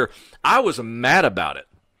of fear. I was mad about it,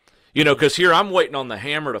 because here I'm waiting on the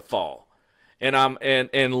hammer to fall.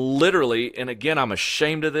 And literally, and again, I'm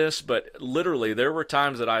ashamed of this, but literally there were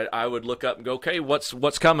times that I would look up and go, okay,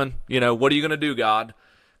 what's coming? What are you going to do, God?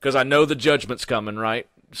 Because I know the judgment's coming, right?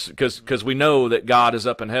 Because we know that God is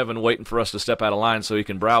up in heaven waiting for us to step out of line so he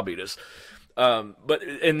can browbeat us.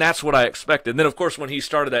 And that's what I expected. And then, of course, when he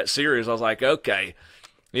started that series, I was like, okay,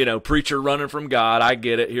 preacher running from God, I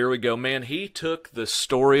get it. Here we go. Man, he took the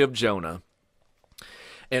story of Jonah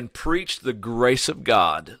and preached the grace of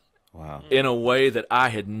God. Wow. In a way that I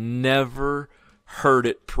had never heard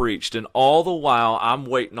it preached. And all the while, I'm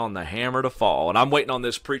waiting on the hammer to fall. And I'm waiting on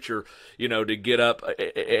this preacher, to get up.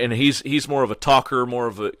 And he's more of a talker, more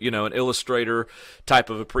of a, an illustrator type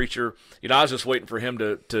of a preacher. I was just waiting for him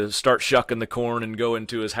to start shucking the corn and go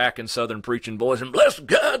into his hacking Southern preaching voice and bless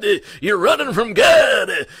God, you're running from God.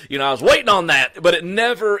 I was waiting on that, but it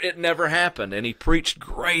never happened. And he preached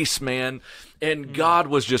grace, man. And God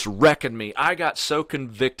was just wrecking me. I got so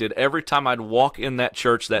convicted every time I'd walk in that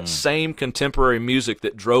church, that same contemporary music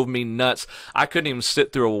that drove me nuts. I couldn't even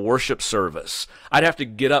sit through a worship service. I'd have to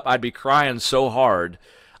get up. I'd be crying so hard.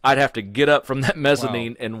 I'd have to get up from that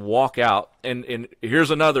mezzanine and walk out. And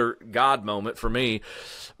here's another God moment for me.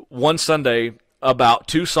 One Sunday, about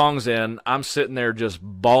 2 songs in, I'm sitting there just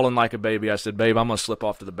bawling like a baby. I said, babe, I'm going to slip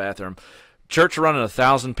off to the bathroom. Church running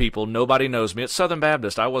 1,000 people. Nobody knows me. It's Southern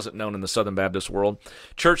Baptist. I wasn't known in the Southern Baptist world.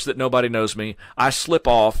 Church that nobody knows me. I slip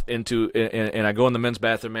off into, and I go in the men's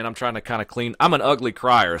bathroom, and I'm trying to kind of clean. I'm an ugly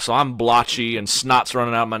crier, so I'm blotchy and snot's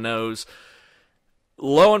running out of my nose.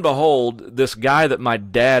 Lo and behold, this guy that my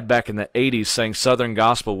dad back in the 80s sang Southern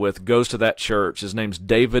gospel with goes to that church. His name's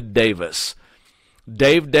David Davis.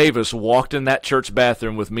 Dave Davis walked in that church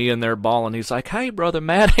bathroom with me in there bawling. He's like, hey, Brother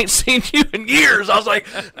Matt, I ain't seen you in years. I was like,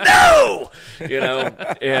 no!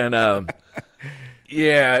 And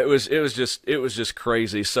yeah, it was just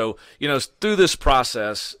crazy. So, through this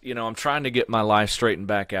process, I'm trying to get my life straightened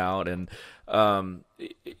back out. And,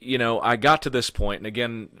 I got to this point, and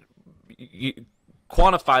again,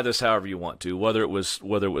 quantify this however you want to, whether it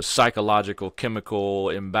was psychological, chemical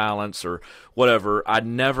imbalance, or whatever. I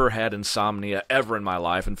never had insomnia ever in my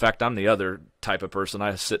life. In fact, I'm the other type of person.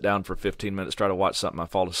 I sit down for 15 minutes, try to watch something, I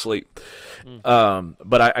fall asleep.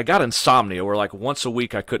 But I got insomnia where like once a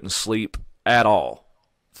week I couldn't sleep at all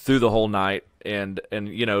through the whole night. And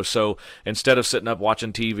so instead of sitting up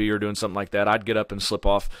watching TV or doing something like that, I'd get up and slip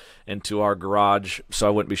off into our garage so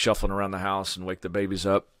I wouldn't be shuffling around the house and wake the babies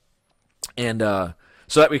up. And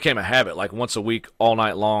so that became a habit. Like once a week, all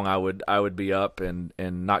night long, I would be up and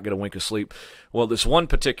not get a wink of sleep. Well, this one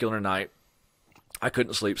particular night, I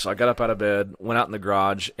couldn't sleep, so I got up out of bed, went out in the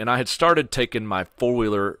garage, and I had started taking my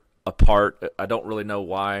four-wheeler apart. I don't really know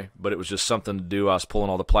why, but it was just something to do. I was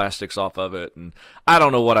pulling all the plastics off of it, and I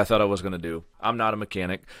don't know what I thought I was going to do. I'm not a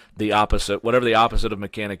mechanic. The opposite, whatever the opposite of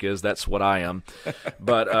mechanic is, that's what I am.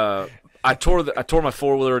 But I tore my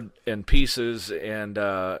four-wheeler in pieces, and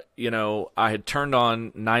I had turned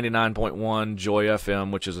on 99.1 Joy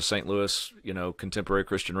FM, which is a St. Louis, contemporary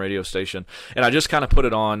Christian radio station, and I just kind of put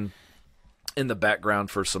it on in the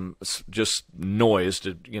background for some just noise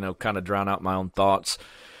to kind of drown out my own thoughts.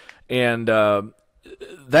 And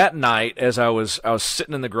that night, as I was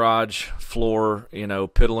sitting in the garage floor,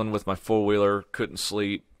 piddling with my four-wheeler, couldn't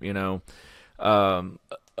sleep,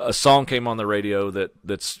 a song came on the radio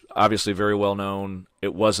that's obviously very well known.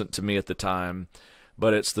 It wasn't to me at the time,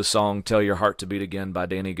 but it's the song "Tell Your Heart to Beat Again" by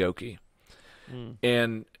Danny Gokey.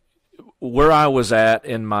 And where I was at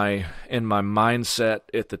in my mindset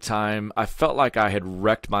at the time, I felt like I had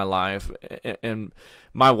wrecked my life. And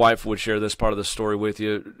my wife would share this part of the story with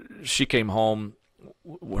you. She came home,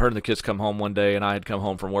 her and the kids come home one day, and I had come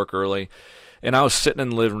home from work early. And I was sitting in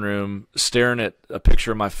the living room staring at a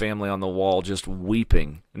picture of my family on the wall, just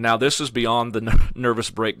weeping. Now, this is beyond the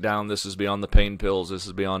nervous breakdown. This is beyond the pain pills. This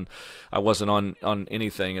is beyond, I wasn't on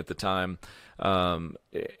anything at the time.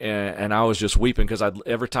 And I was just weeping because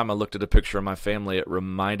every time I looked at a picture of my family, it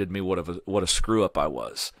reminded me what a screw-up I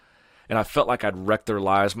was. And I felt like I'd wrecked their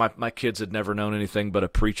lives. My kids had never known anything but a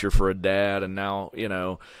preacher for a dad, and now,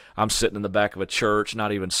 I'm sitting in the back of a church,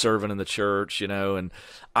 not even serving in the church, and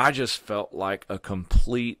I just felt like a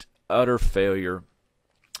complete, utter failure.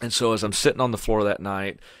 And so as I'm sitting on the floor that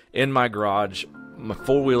night, in my garage, my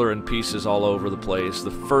four-wheeler in pieces all over the place,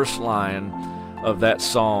 the first line of that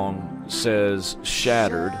song says,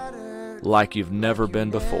 "Shattered like you've never been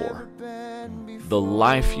before. The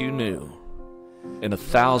life you knew in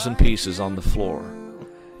 1,000 pieces on the floor.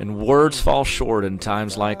 And words fall short in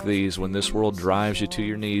times like these when this world drives you to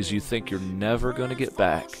your knees. You think you're never going to get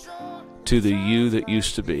back to the you that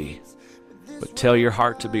used to be. But tell your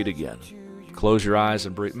heart to beat again. Close your eyes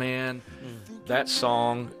and breathe." Man, that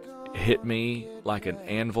song hit me like an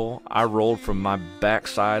anvil. I rolled from my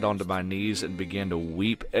backside onto my knees and began to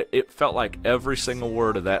weep. It felt like every single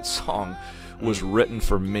word of that song was written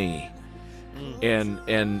for me. And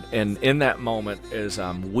in that moment, as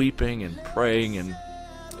I'm weeping and praying and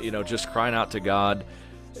just crying out to God,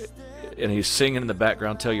 and he's singing in the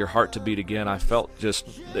background, "Tell your heart to beat again," I felt just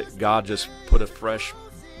that God just put a fresh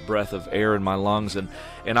breath of air in my lungs, and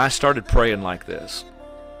I started praying like this.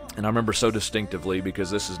 And I remember so distinctively,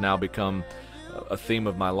 because this has now become a theme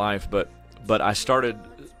of my life, but I started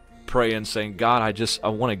praying, saying, "God, I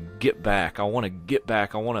want to get back. I want to get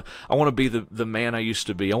back. I want to be the man I used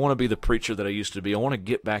to be. I want to be the preacher that I used to be. I want to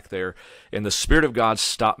get back there." And the Spirit of God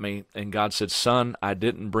stopped me, and God said, "Son, I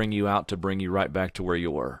didn't bring you out to bring you right back to where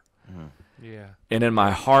you were." Yeah. And in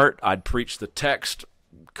my heart, I'd preached the text,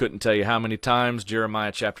 couldn't tell you how many times,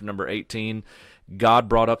 Jeremiah chapter number 18. God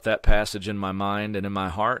brought up that passage in my mind and in my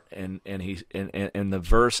heart, and the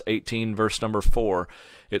verse 18, verse number 4,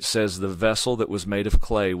 it says, "The vessel that was made of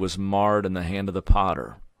clay was marred in the hand of the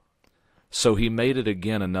potter. So he made it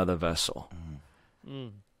again another vessel."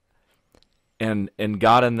 And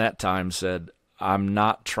God in that time said, "I'm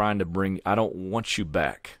not trying to I don't want you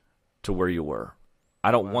back to where you were.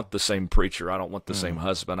 I don't want the same preacher. I don't want the same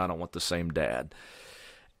husband. I don't want the same dad."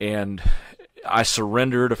 And I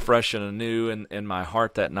surrendered afresh and anew in my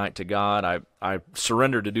heart that night to God. I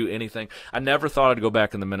surrendered to do anything. I never thought I'd go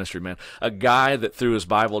back in the ministry, man. A guy that threw his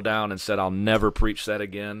Bible down and said, "I'll never preach that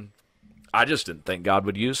again," I just didn't think God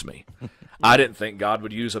would use me. I didn't think God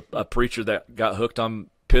would use a preacher that got hooked on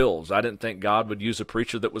pills. I didn't think God would use a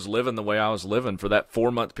preacher that was living the way I was living for that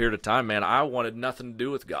 4-month period of time, man. I wanted nothing to do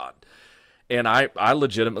with God. And I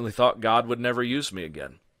legitimately thought God would never use me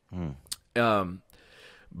again.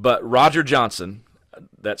 But Roger Johnson,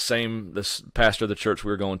 this pastor of the church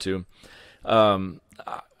we were going to,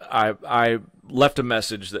 I left a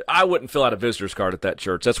message that I wouldn't fill out a visitor's card at that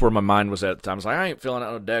church. That's where my mind was at the time. I was like, I ain't filling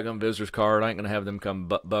out a daggum visitor's card. I ain't going to have them come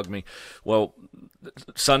bug me. Well,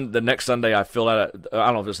 the next Sunday I filled out I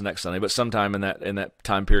don't know if it was the next Sunday, but sometime in that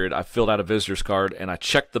time period, I filled out a visitor's card, and I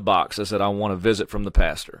checked the box. I said, I want a visit from the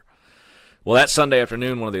pastor. Well, that Sunday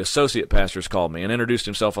afternoon, one of the associate pastors called me and introduced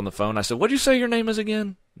himself on the phone. I said, "What'd you say your name is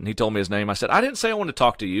again?" And he told me his name. I said, "I didn't say I want to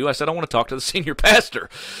talk to you. I said I want to talk to the senior pastor.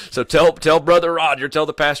 So tell Brother Roger, tell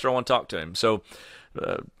the pastor I want to talk to him." So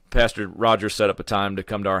Pastor Roger set up a time to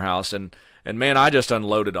come to our house, and man, I just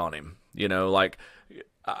unloaded on him. Like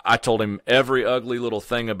I told him every ugly little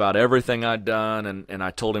thing about everything I'd done, and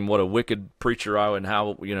I told him what a wicked preacher I was and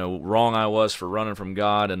how, wrong I was for running from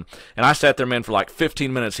God. And I sat there, man, for like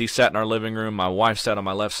 15 minutes. He sat in our living room. My wife sat on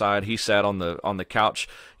my left side. He sat on the couch,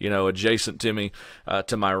 adjacent to me,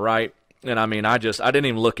 to my right. And I mean, I didn't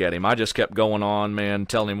even look at him. I just kept going on, man,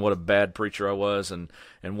 telling him what a bad preacher I was and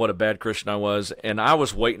what a bad Christian I was. And I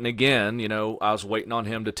was waiting again, I was waiting on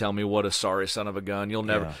him to tell me what a sorry son of a gun. You'll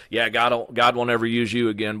never, God won't ever use you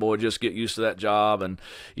again, boy. Just get used to that job. And,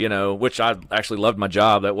 which I actually loved my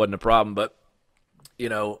job. That wasn't a problem. But,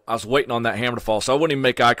 I was waiting on that hammer to fall. So I wouldn't even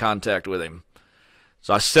make eye contact with him.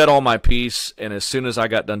 So I said all my piece. And as soon as I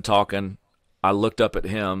got done talking, I looked up at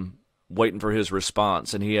him, waiting for his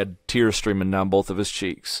response, and he had tears streaming down both of his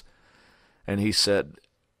cheeks. And he said,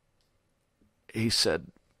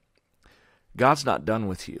 God's not done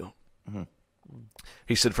with you. Mm-hmm.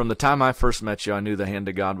 He said, from the time I first met you, I knew the hand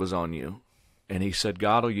of God was on you. And he said,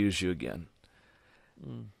 God will use you again.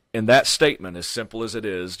 Mm. And that statement, as simple as it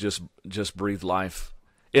is, just breathed life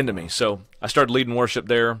into me. So I started leading worship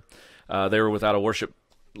there. They were without a worship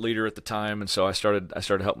leader at the time, and so I started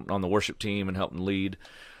helping on the worship team and helping lead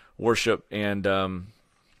worship. And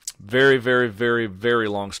very, very, very, very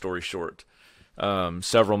long story short,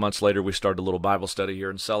 several months later, we started a little Bible study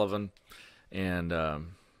here in Sullivan, and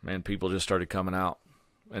man, people just started coming out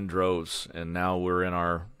in droves. And now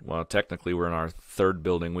technically we're in our third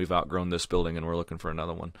building. We've outgrown this building, and we're looking for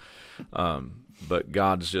another one. But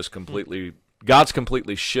God's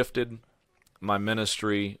completely shifted my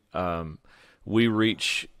ministry. We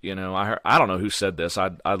reach, I don't know who said this.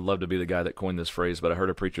 I'd love to be the guy that coined this phrase, but I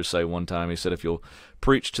heard a preacher say one time, he said, if you'll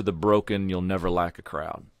preach to the broken, you'll never lack a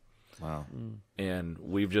crowd. Wow. And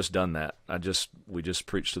we've just done that. We just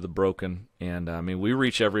preach to the broken. And I mean, we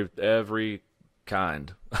reach every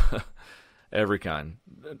kind, every kind.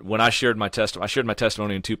 When I shared my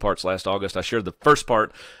testimony in 2 parts last August. I shared the first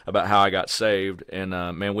part about how I got saved. And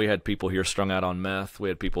man, we had people here strung out on meth. We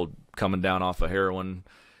had people coming down off of heroin.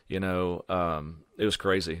 It was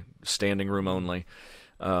crazy, standing room only.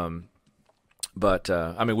 But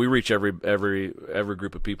I mean, we reach every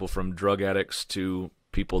group of people, from drug addicts to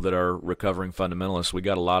people that are recovering fundamentalists. We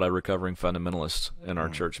got a lot of recovering fundamentalists in our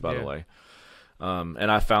church, by the way.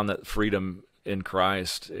 And I found that freedom in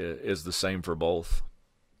Christ is the same for both.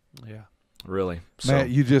 Yeah. Really. Matt,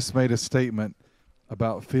 you just made a statement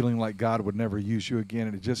about feeling like God would never use you again,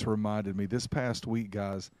 and it just reminded me, this past week,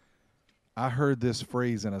 guys, I heard this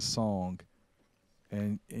phrase in a song,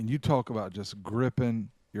 and you talk about just gripping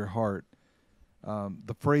your heart.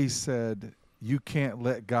 The phrase said, you can't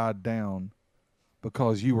let God down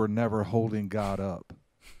because you were never holding God up.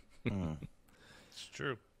 It's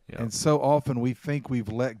true. Yeah. And so often we think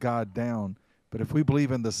we've let God down, but if we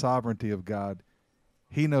believe in the sovereignty of God,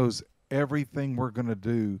 he knows everything we're going to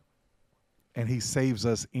do, and he saves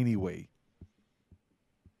us anyway.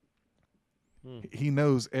 He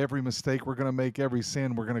knows every mistake we're going to make, every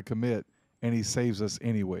sin we're going to commit, and he saves us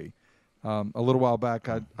anyway. A little while back,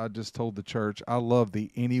 I just told the church, I love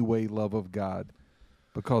the anyway love of God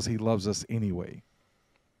because he loves us anyway.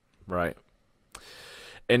 Right.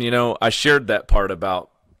 And, I shared that part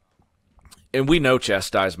about, and we know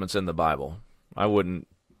chastisement's in the Bible. I wouldn't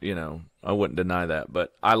deny that.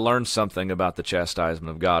 But I learned something about the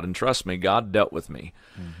chastisement of God. And trust me, God dealt with me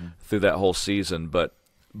through that whole season. But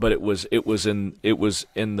it was in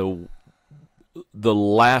the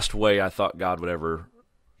last way I thought God would ever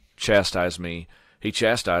chastise me. He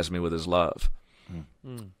chastised me with his love.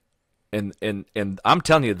 And I'm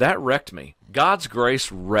telling you, that wrecked me. God's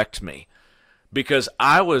grace wrecked me, because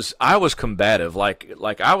I was combative.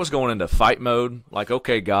 Like I was going into fight mode. Like,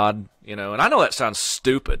 okay, God, and I know that sounds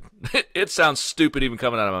stupid. It sounds stupid even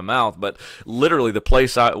coming out of my mouth, but literally the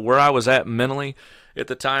place where I was at mentally at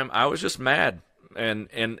the time, I was just mad. And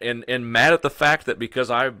mad at the fact that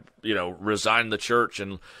because I, resigned the church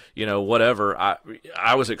and, whatever,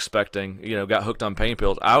 I was expecting, got hooked on pain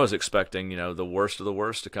pills. I was expecting, the worst of the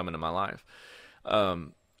worst to come into my life.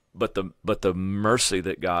 But the mercy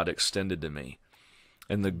that God extended to me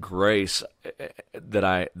and the grace that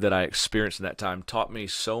I experienced in that time taught me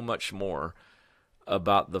so much more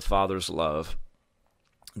about the Father's love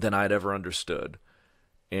than I'd ever understood.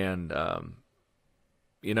 And,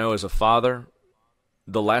 as a father,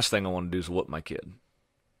 the last thing I want to do is whoop my kid.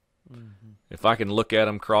 If I can look at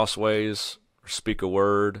him crossways or speak a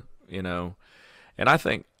word, and I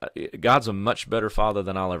think God's a much better father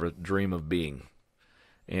than I'll ever dream of being.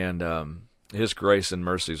 And his grace and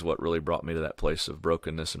mercy is what really brought me to that place of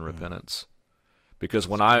brokenness and repentance. Because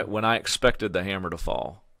when I expected the hammer to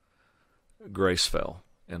fall, grace fell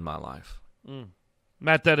in my life.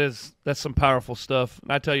 Matt, that's some powerful stuff.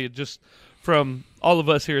 And I tell you, just from all of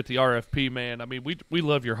us here at the RFP, man, I mean, we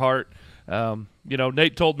love your heart.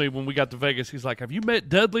 Nate told me when we got to Vegas, he's like, have you met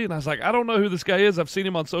Dudley? And I was like, I don't know who this guy is. I've seen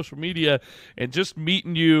him on social media. And just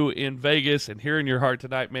meeting you in Vegas and hearing your heart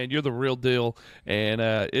tonight, man, you're the real deal.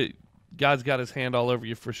 And God's got his hand all over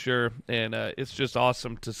you for sure. And it's just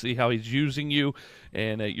awesome to see how he's using you.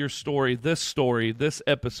 And your story, this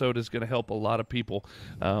episode is going to help a lot of people,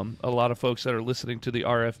 a lot of folks that are listening to the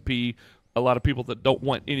RFP, a lot of people that don't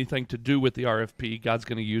want anything to do with the RFP. God's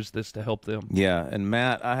going to use this to help them. Yeah, and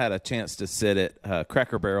Matt, I had a chance to sit at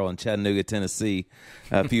Cracker Barrel in Chattanooga, Tennessee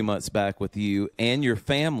a few months back with you and your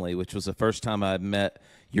family, which was the first time I had met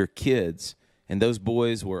your kids. And those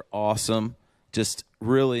boys were awesome. Just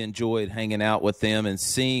really enjoyed hanging out with them and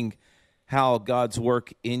seeing how God's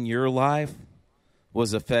work in your life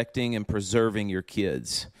was affecting and preserving your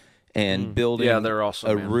kids and building they're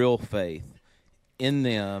awesome, real faith in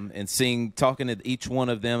them, and talking to each one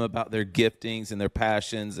of them about their giftings and their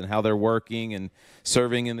passions and how they're working and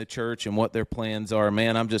serving in the church and what their plans are.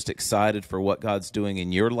 Man, I'm just excited for what God's doing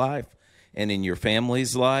in your life and in your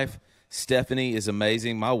family's life. Stephanie is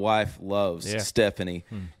amazing. My wife loves Stephanie,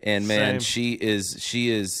 and man, she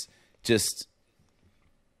is just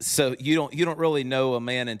so you don't really know a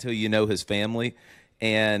man until you know his family,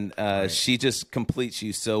 and she just completes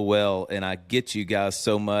you so well. And I get you guys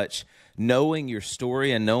so much. Knowing your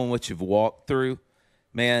story and knowing what you've walked through,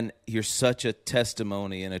 man, you're such a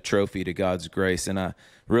testimony and a trophy to God's grace, and I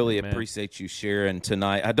really appreciate you sharing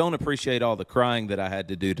tonight. I don't appreciate all the crying that I had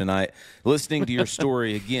to do tonight, listening to your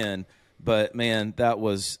story again, but, man, that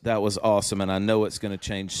was awesome, and I know it's going to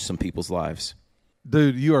change some people's lives.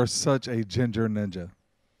 Dude, you are such a ginger ninja.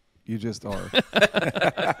 You just are.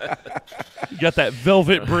 You got that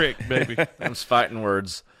velvet brick, baby. Those fighting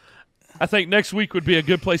words. I think next week would be a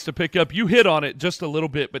good place to pick up. You hit on it just a little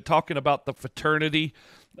bit, but talking about the fraternity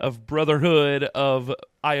of brotherhood of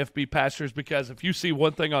IFB pastors, because if you see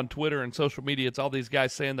one thing on Twitter and social media, it's all these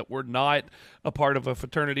guys saying that we're not a part of a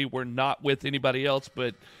fraternity, we're not with anybody else,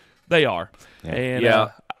 but they are. Yeah.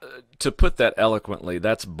 And to put that eloquently,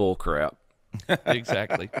 that's bullcrap.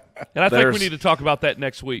 Exactly. And I think we need to talk about that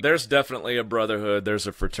next week. There's definitely a brotherhood. There's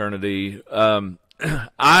a fraternity.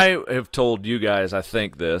 I have told you guys, I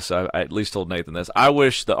think this, I at least told Nathan this, I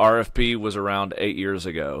wish the RFP was around 8 years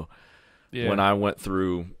ago when I went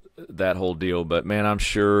through that whole deal. But, man, I'm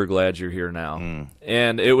sure glad you're here now.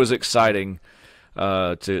 And it was exciting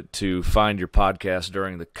to find your podcast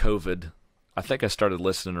during the COVID. I think I started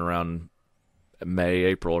listening around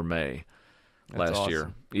April or May last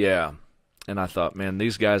year. Yeah. And I thought, man,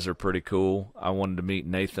 these guys are pretty cool. I wanted to meet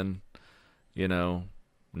Nathan, No,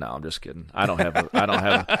 I'm just kidding. I don't have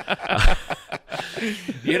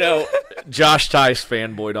Josh Tice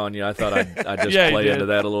fanboyed on you. I thought I'd just play into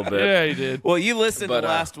that a little bit. Yeah, he did. Well, you listened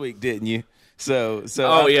last week, didn't you? So.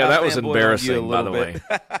 That was embarrassing, by the way.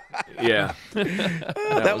 Yeah,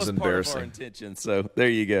 that was embarrassing. Part of our intention. So there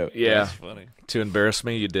you go. Yeah, that's funny. To embarrass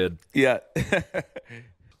me, you did. Yeah.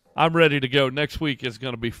 I'm ready to go. Next week is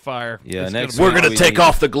going to be fire. Yeah, we're going to take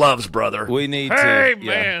off the gloves, brother. We need to. Hey,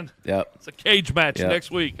 man. Yep. It's a cage match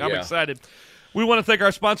next week. I'm excited. We want to thank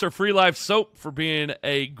our sponsor, Free Life Soap, for being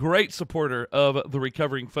a great supporter of the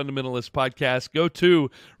Recovering Fundamentalist podcast. Go to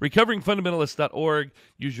recoveringfundamentalist.org.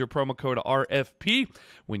 Use your promo code RFP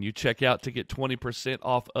when you check out to get 20%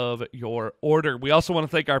 off of your order. We also want to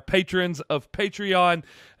thank our patrons of Patreon.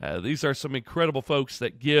 These are some incredible folks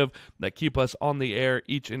that give, that keep us on the air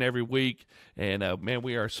each and every week. And, man,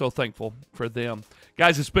 we are so thankful for them.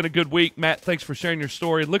 Guys, it's been a good week. Matt, thanks for sharing your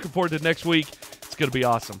story. Looking forward to next week. It's going to be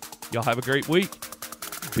awesome. Y'all have a great week.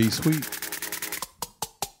 Be sweet.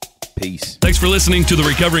 Peace. Thanks for listening to the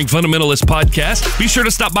Recovering Fundamentalist podcast. Be sure to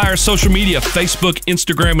stop by our social media, Facebook,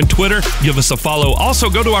 Instagram, and Twitter. Give us a follow. Also,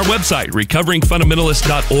 go to our website,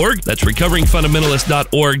 recoveringfundamentalist.org. That's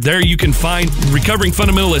recoveringfundamentalist.org. There you can find Recovering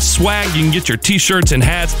Fundamentalist swag. You can get your t-shirts and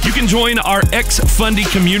hats. You can join our ex-Fundy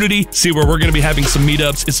community, see where we're going to be having some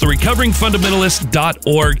meetups. It's the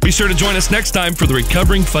recoveringfundamentalist.org. Be sure to join us next time for the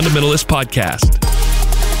Recovering Fundamentalist podcast.